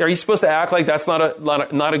on are you supposed to act like that's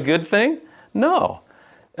not a good thing? No.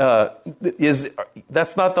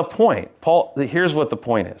 That's not the point. Here's what the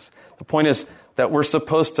point is. The point is that we're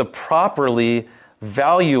supposed to properly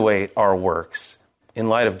evaluate our works in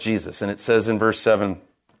light of Jesus. And it says in verse 7,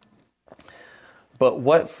 but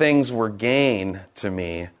what things were gain to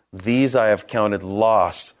me, these I have counted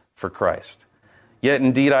loss for Christ. Yet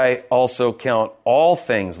indeed I also count all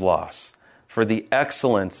things loss for the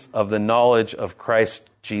excellence of the knowledge of Christ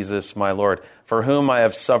Jesus my Lord, for whom I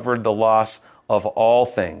have suffered the loss of all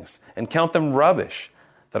things, and count them rubbish,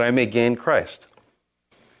 that I may gain Christ.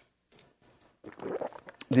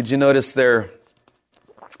 Did you notice there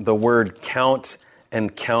the word count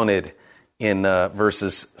and counted in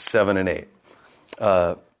verses 7 and 8?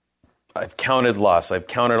 I've counted loss. I've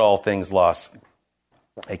counted all things lost.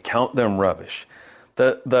 I count them rubbish.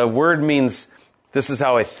 The word means this is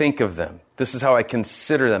how I think of them. This is how I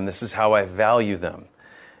consider them. This is how I value them.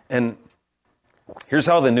 And here's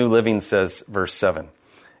how the New Living says, verse 7.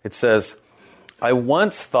 It says, I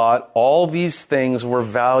once thought all these things were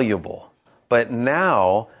valuable, but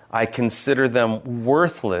now I consider them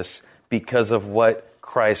worthless because of what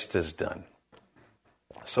Christ has done.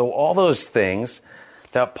 So all those things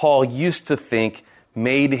that Paul used to think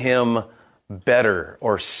made him better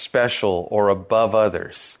or special or above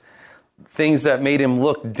others, things that made him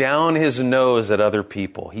look down his nose at other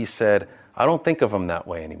people, he said, I don't think of them that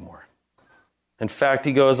way anymore. In fact,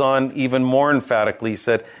 he goes on even more emphatically, he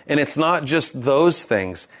said, and it's not just those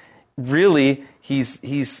things. Really,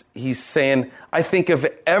 he's saying, I think of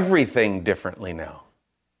everything differently now.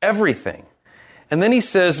 Everything. And then he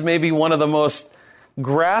says maybe one of the most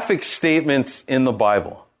graphic statements in the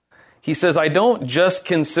Bible. He says, I don't just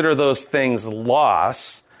consider those things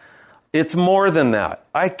loss. It's more than that.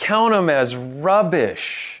 I count them as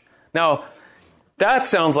rubbish. Now, that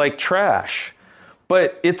sounds like trash,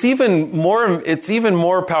 but it's even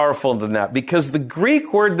more powerful than that, because the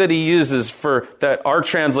Greek word that he uses for that our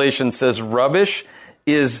translation says rubbish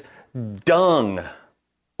is dung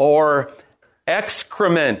or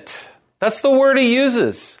excrement. That's the word he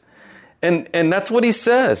uses. And that's what he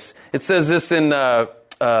says. It says this in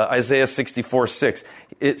Isaiah 64:6.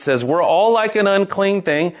 It says, we're all like an unclean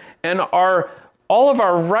thing, and all of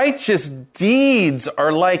our righteous deeds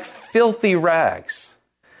are like filthy rags.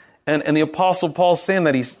 And the Apostle Paul's saying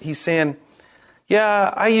that he's saying,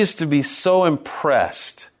 yeah, I used to be so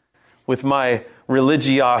impressed with my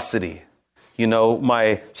religiosity,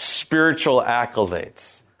 my spiritual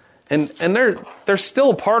accolades. And they're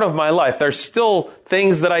still part of my life. They're still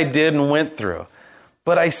things that I did and went through.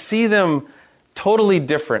 But I see them totally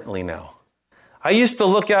differently now. I used to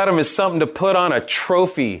look at them as something to put on a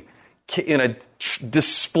trophy in a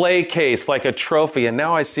display case, like a trophy. And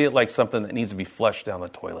now I see it like something that needs to be flushed down the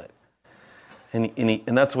toilet. And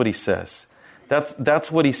that's what he says. That's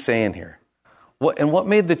what he's saying here. What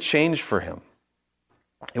made the change for him?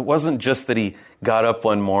 It wasn't just that he got up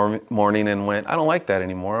one morning and went, I don't like that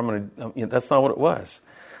anymore. That's not what it was.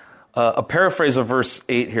 A paraphrase of verse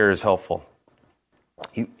 8 here is helpful.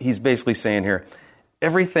 He's basically saying here,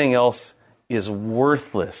 everything else is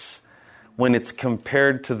worthless when it's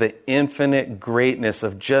compared to the infinite greatness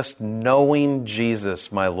of just knowing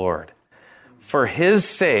Jesus, my Lord. For his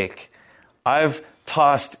sake, I've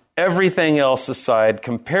tossed everything else aside.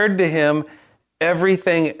 Compared to him,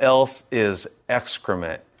 everything else is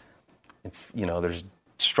excrement. There's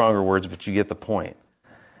stronger words, but you get the point.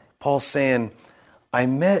 Paul's saying, I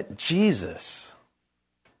met Jesus.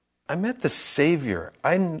 I met the Savior.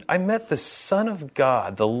 I met the Son of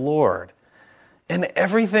God, the Lord, and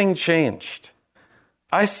everything changed.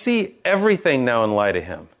 I see everything now in light of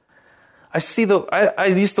him. I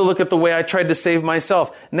used to look at the way I tried to save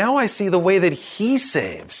myself. Now I see the way that he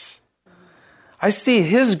saves. I see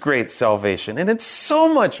his great salvation, and it's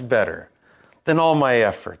so much better than all my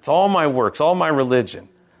efforts, all my works, all my religion.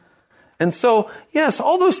 And so, yes,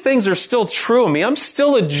 all those things are still true of me. I'm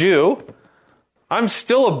still a Jew. I'm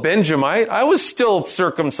still a Benjamite. I was still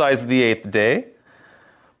circumcised the 8th day.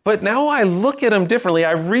 But now I look at them differently.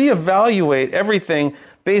 I reevaluate everything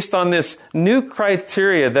based on this new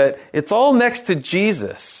criteria that it's all next to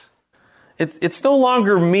Jesus. It's no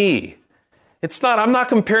longer me. I'm not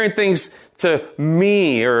comparing things to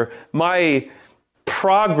me or my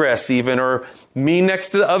progress even, or me next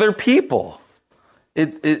to other people.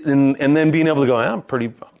 And then being able to go, I'm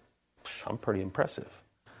pretty impressive.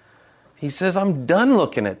 He says, I'm done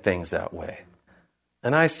looking at things that way.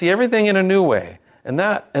 And I see everything in a new way. And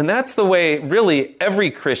that's the way really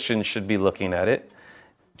every Christian should be looking at it.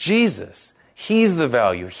 Jesus, he's the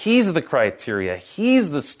value. He's the criteria. He's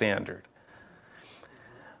the standard.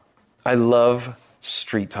 I love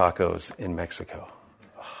street tacos in Mexico.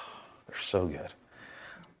 Oh, they're so good.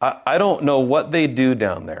 I don't know what they do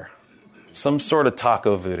down there. Some sort of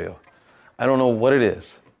taco voodoo. I don't know what it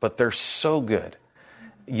is, but they're so good.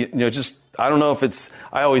 I don't know if it's,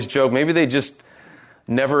 I always joke, maybe they just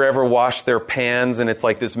never ever wash their pans and it's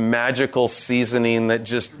like this magical seasoning that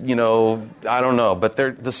just, I don't know, but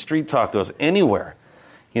they're the street tacos anywhere,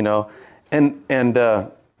 and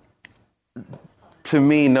to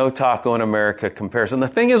me, no taco in America compares. And the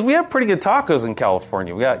thing is, we have pretty good tacos in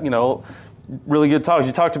California. We got, really good tacos.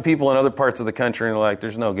 You talk to people in other parts of the country and they're like,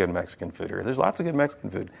 there's no good Mexican food here. There's lots of good Mexican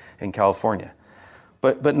food in California.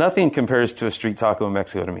 But nothing compares to a street taco in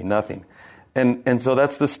Mexico to me, nothing. And so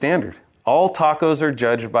that's the standard. All tacos are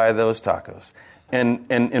judged by those tacos. And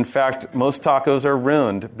in fact, most tacos are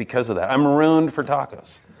ruined because of that. I'm ruined for tacos.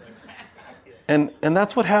 And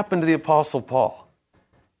that's what happened to the Apostle Paul.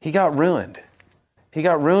 He got ruined. He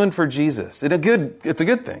got ruined for Jesus. It's a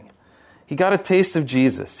good thing. He got a taste of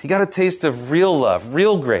Jesus. He got a taste of real love,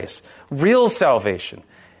 real grace, real salvation.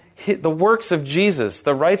 The works of Jesus,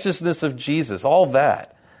 the righteousness of Jesus, all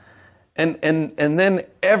that. And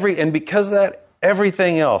then because of that,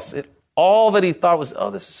 everything else, all that he thought was,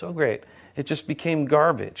 oh, this is so great, it just became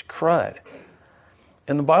garbage, crud.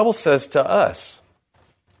 And the Bible says to us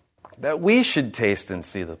that we should taste and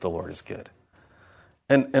see that the Lord is good.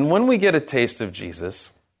 And when we get a taste of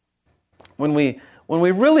Jesus, when we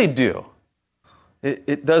really do,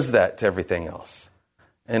 it does that to everything else.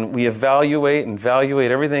 And we evaluate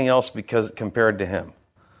everything else compared to him.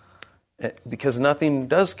 Because nothing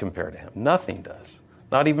does compare to him. Nothing does.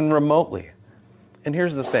 Not even remotely. And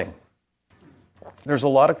here's the thing. There's a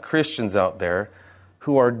lot of Christians out there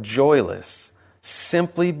who are joyless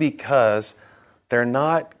simply because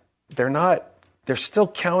they're still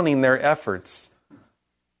counting their efforts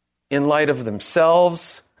in light of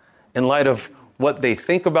themselves, in light of what they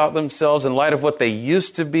think about themselves, in light of what they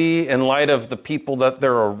used to be, in light of the people that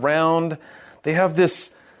they're around. They have this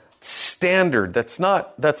standard that's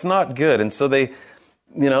not good. And so they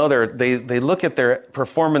look at their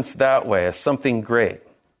performance that way as something great.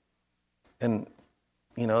 And,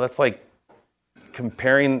 that's like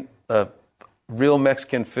comparing a real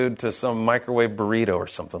Mexican food to some microwave burrito or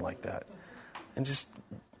something like that. And just,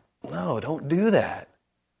 no, don't do that.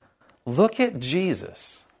 Look at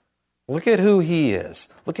Jesus. Look at who he is.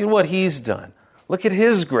 Look at what he's done. Look at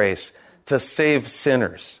his grace to save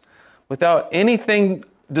sinners. Without anything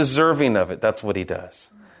deserving of it, that's what he does.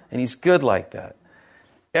 And he's good like that.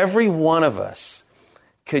 Every one of us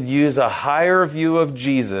could use a higher view of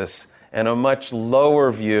Jesus and a much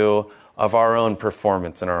lower view of our own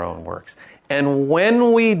performance and our own works. And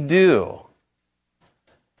when we do,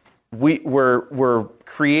 we're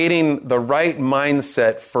creating the right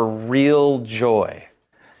mindset for real joy.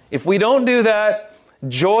 If we don't do that,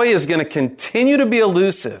 joy is going to continue to be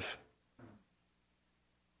elusive.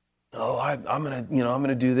 Oh, I'm going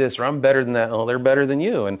to do this, or I'm better than that. Oh, they're better than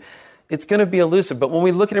you. And it's going to be elusive. But when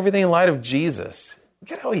we look at everything in light of Jesus,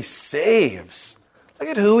 look at how he saves. Look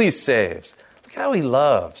at who he saves. Look at how he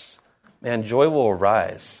loves. Man, joy will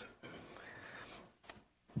arise.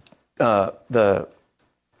 The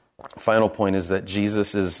final point is that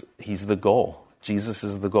he's the goal. Jesus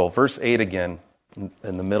is the goal. Verse 8 again,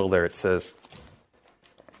 in the middle there, it says,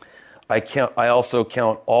 I also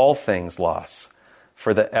count all things loss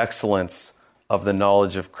for the excellence of the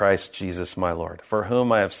knowledge of Christ Jesus my Lord, for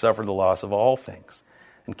whom I have suffered the loss of all things,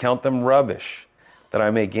 and count them rubbish, that I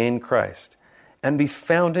may gain Christ, and be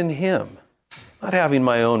found in him, not having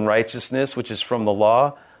my own righteousness, which is from the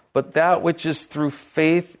law, but that which is through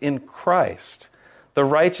faith in Christ, the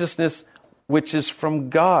righteousness which is from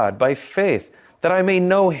God by faith, that I may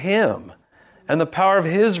know him, and the power of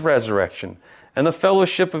his resurrection, and the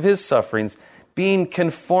fellowship of his sufferings, being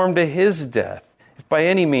conformed to his death, if by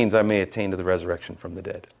any means I may attain to the resurrection from the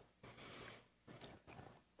dead.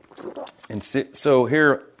 And so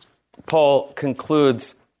here Paul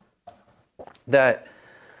concludes that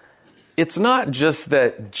it's not just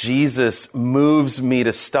that Jesus moves me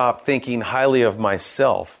to stop thinking highly of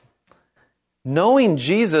myself. Knowing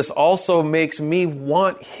Jesus also makes me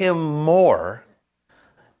want him more,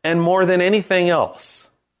 and more than anything else.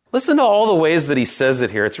 Listen to all the ways that he says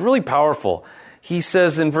it here. It's really powerful. He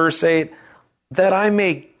says in verse 8, that I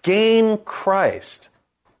may gain Christ.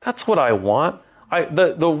 That's what I want.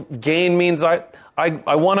 The gain means I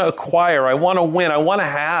want to acquire, I want to win, I want to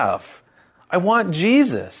have. I want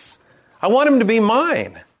Jesus. I want him to be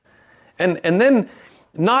mine. And then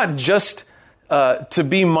not just to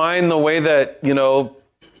be mine the way that,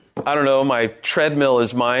 I don't know, my treadmill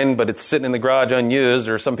is mine, but it's sitting in the garage unused,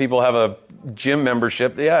 or some people have a gym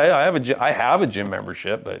membership. Yeah, I have a gym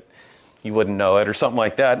membership, but you wouldn't know it, or something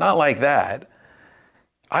like that. Not like that.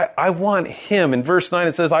 I want him. In verse 9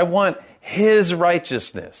 it says, I want his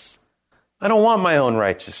righteousness. I don't want my own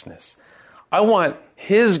righteousness. I want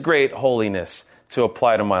his great holiness to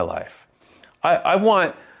apply to my life. I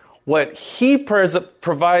want what he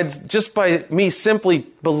provides just by me simply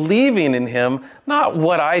believing in him, not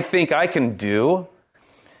what I think I can do.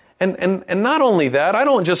 And not only that, I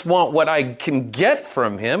don't just want what I can get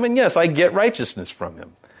from him. And yes, I get righteousness from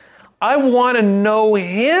him. I want to know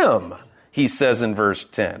him, he says in verse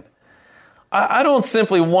 10. I don't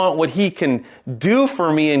simply want what he can do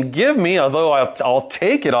for me and give me, although I'll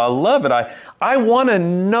take it, I'll love it. I want to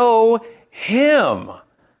know him.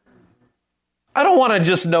 I don't want to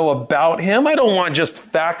just know about him. I don't want just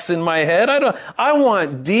facts in my head. I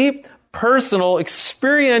want deep, personal,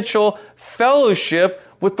 experiential fellowship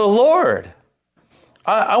with the Lord.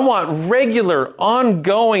 I want regular,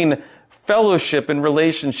 ongoing fellowship and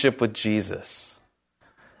relationship with Jesus.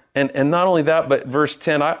 And not only that, but verse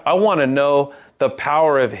 10, I want to know the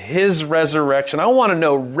power of his resurrection. I want to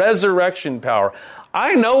know resurrection power.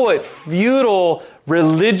 I know what futile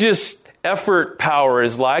religious effort power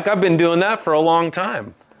is like. I've been doing that for a long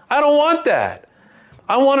time. I don't want that.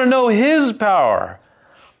 I want to know his power.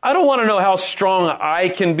 I don't want to know how strong I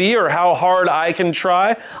can be or how hard I can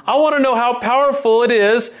try. I want to know how powerful it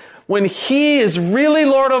is when he is really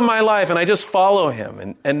Lord of my life and I just follow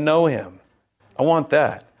him and know him. I want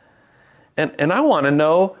that. And I want to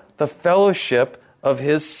know the fellowship of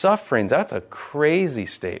his sufferings. That's a crazy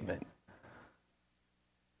statement.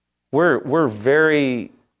 We're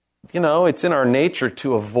very, it's in our nature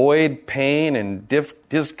to avoid pain and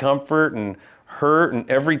discomfort and hurt and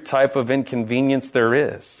every type of inconvenience there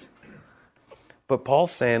is. But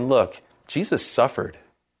Paul's saying, look, Jesus suffered.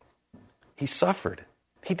 He suffered.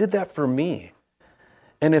 He did that for me.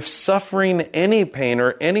 And if suffering any pain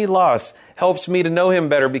or any loss helps me to know him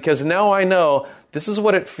better, because now I know this is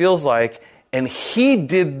what it feels like, and he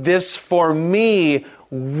did this for me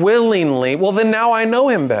willingly, well, then now I know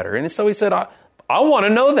him better. And so he said, I want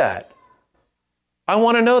to know that. I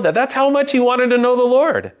want to know that. That's how much he wanted to know the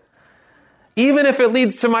Lord. Even if it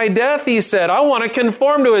leads to my death, he said, I want to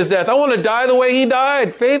conform to his death. I want to die the way he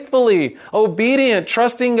died, faithfully, obedient,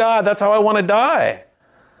 trusting God. That's how I want to die.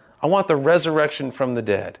 I want the resurrection from the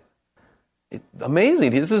dead.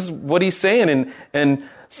 Amazing. This is what he's saying. And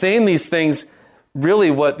saying these things,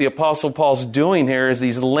 really what the Apostle Paul's doing here is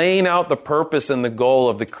he's laying out the purpose and the goal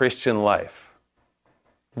of the Christian life.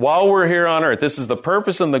 While we're here on earth, this is the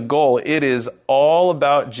purpose and the goal. It is all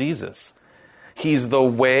about Jesus. He's the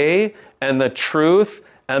way and the truth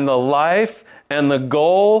and the life and the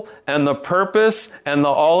goal and the purpose and the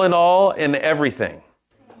all in all in everything.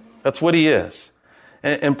 That's what he is.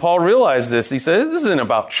 And Paul realized this. He said, this isn't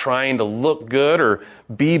about trying to look good or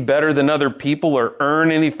be better than other people or earn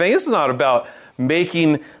anything. It's not about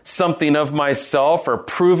making something of myself or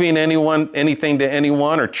proving anything to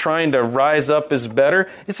anyone or trying to rise up as better.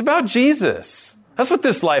 It's about Jesus. That's what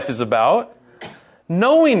this life is about.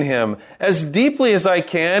 Knowing him as deeply as I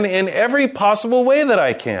can in every possible way that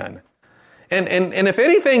I can. And if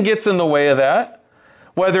anything gets in the way of that,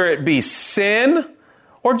 whether it be sin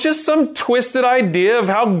or just some twisted idea of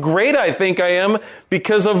how great I think I am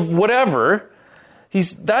because of whatever,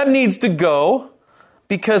 that needs to go,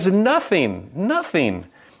 because nothing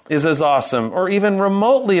is as awesome or even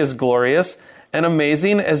remotely as glorious and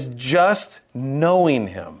amazing as just knowing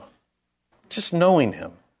him. Just knowing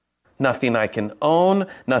him. Nothing I can own,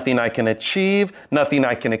 nothing I can achieve, nothing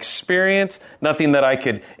I can experience, nothing that I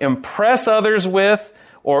could impress others with,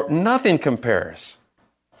 or nothing compares.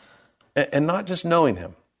 And not just knowing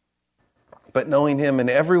him, but knowing him in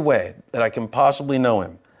every way that I can possibly know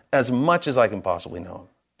him, as much as I can possibly know him.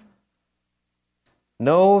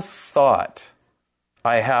 No thought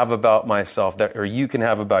I have about myself, or you can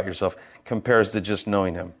have about yourself, compares to just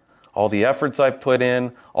knowing him. All the efforts I put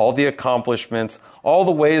in, all the accomplishments, all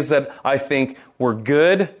the ways that I think were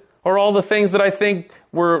good, or all the things that I think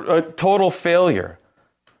were a total failure.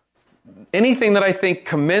 Anything that I think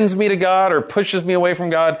commends me to God or pushes me away from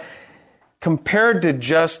God, compared to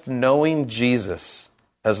just knowing Jesus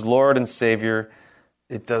as Lord and Savior,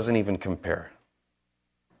 it doesn't even compare.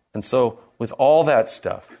 And so with all that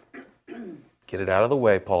stuff, get it out of the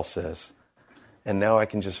way, Paul says, and now I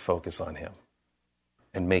can just focus on him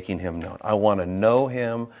and making him known. I want to know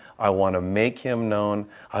him. I want to make him known.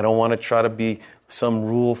 I don't want to try to be some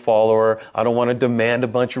rule follower. I don't want to demand a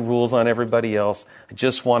bunch of rules on everybody else. I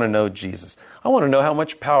just want to know Jesus. I want to know how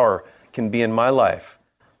much power can be in my life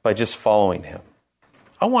by just following him.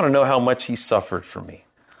 I want to know how much he suffered for me.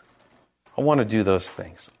 I want to do those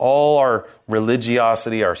things. All our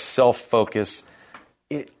religiosity, our self-focus,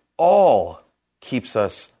 it all keeps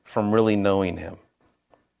us from really knowing him.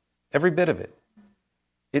 Every bit of it.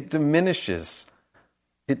 It diminishes.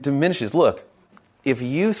 Look,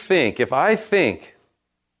 if I think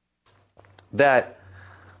that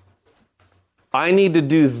I need to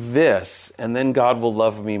do this and then God will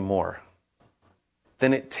love me more,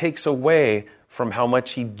 then it takes away from how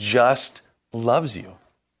much he just loves you.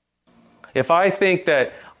 If I think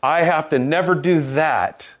that I have to never do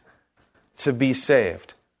that to be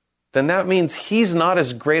saved, then that means he's not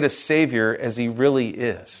as great a Savior as he really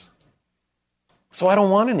is. So I don't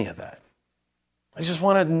want any of that. I just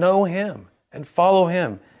want to know him and follow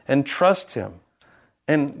him and trust him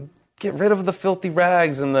and get rid of the filthy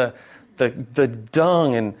rags and the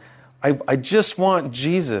dung. And I just want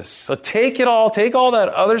Jesus. So take all that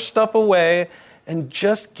other stuff away and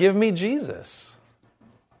just give me Jesus.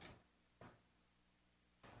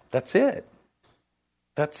 That's it.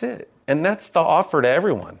 That's it. And that's the offer to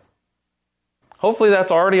everyone. Hopefully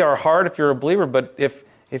that's already our heart if you're a believer, but if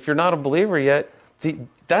you're not a believer yet,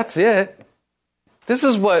 that's it. This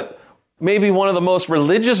is what maybe one of the most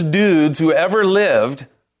religious dudes who ever lived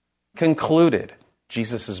concluded.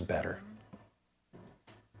 Jesus is better.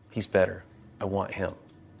 He's better. I want him.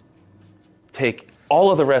 Take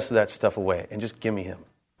all of the rest of that stuff away and just give me him.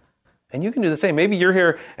 And you can do the same. Maybe you're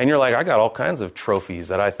here and you're like, I got all kinds of trophies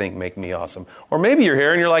that I think make me awesome. Or maybe you're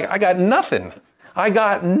here and you're like, I got nothing.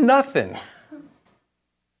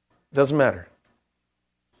 Doesn't matter.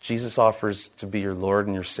 Jesus offers to be your Lord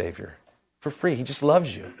and your Savior for free. He just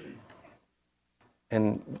loves you.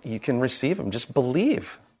 And you can receive him. Just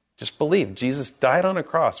believe. Just believe. Jesus died on a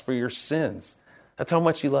cross for your sins. That's how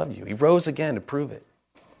much he loved you. He rose again to prove it.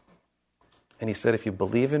 And he said, if you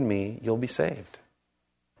believe in me, you'll be saved.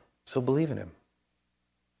 So believe in him.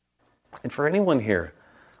 And for anyone here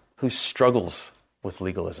who struggles with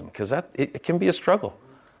legalism, because it can be a struggle,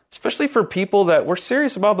 especially for people that we're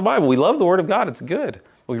serious about the Bible. We love the Word of God. It's good.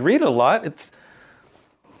 We read it a lot. It's,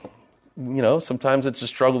 sometimes it's a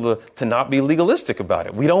struggle to not be legalistic about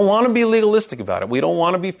it. We don't want to be legalistic about it. We don't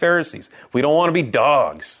want to be Pharisees. We don't want to be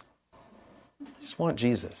dogs. We just want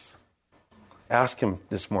Jesus. Ask him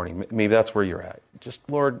this morning. Maybe that's where you're at. Just,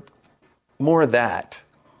 Lord, more of that.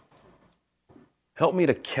 Help me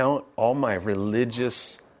to count all my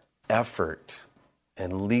religious effort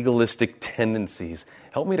and legalistic tendencies.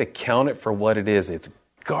 Help me to count it for what it is. It's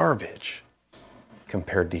garbage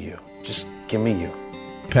compared to you. Just give me you.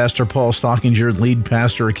 Pastor Paul Stockinger, lead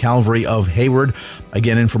pastor at Calvary of Hayward.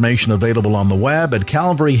 Again, information available on the web at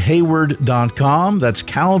calvaryhayward.com. That's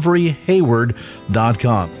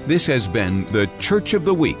calvaryhayward.com. This has been the Church of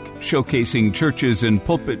the Week, showcasing churches and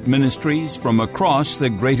pulpit ministries from across the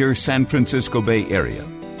greater San Francisco Bay Area.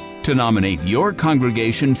 To nominate your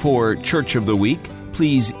congregation for Church of the Week,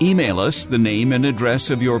 please email us the name and address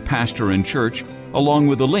of your pastor and church, along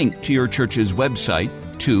with a link to your church's website,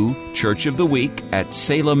 to Church of the Week at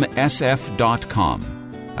salemsf.com.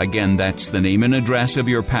 Again, that's the name and address of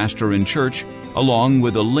your pastor and church, along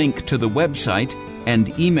with a link to the website, and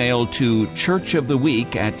email to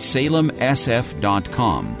churchoftheweek at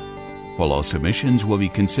salemsf.com. While all submissions will be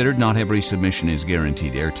considered, not every submission is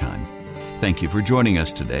guaranteed airtime. Thank you for joining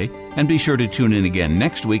us today, and be sure to tune in again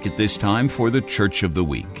next week at this time for the Church of the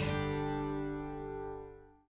Week.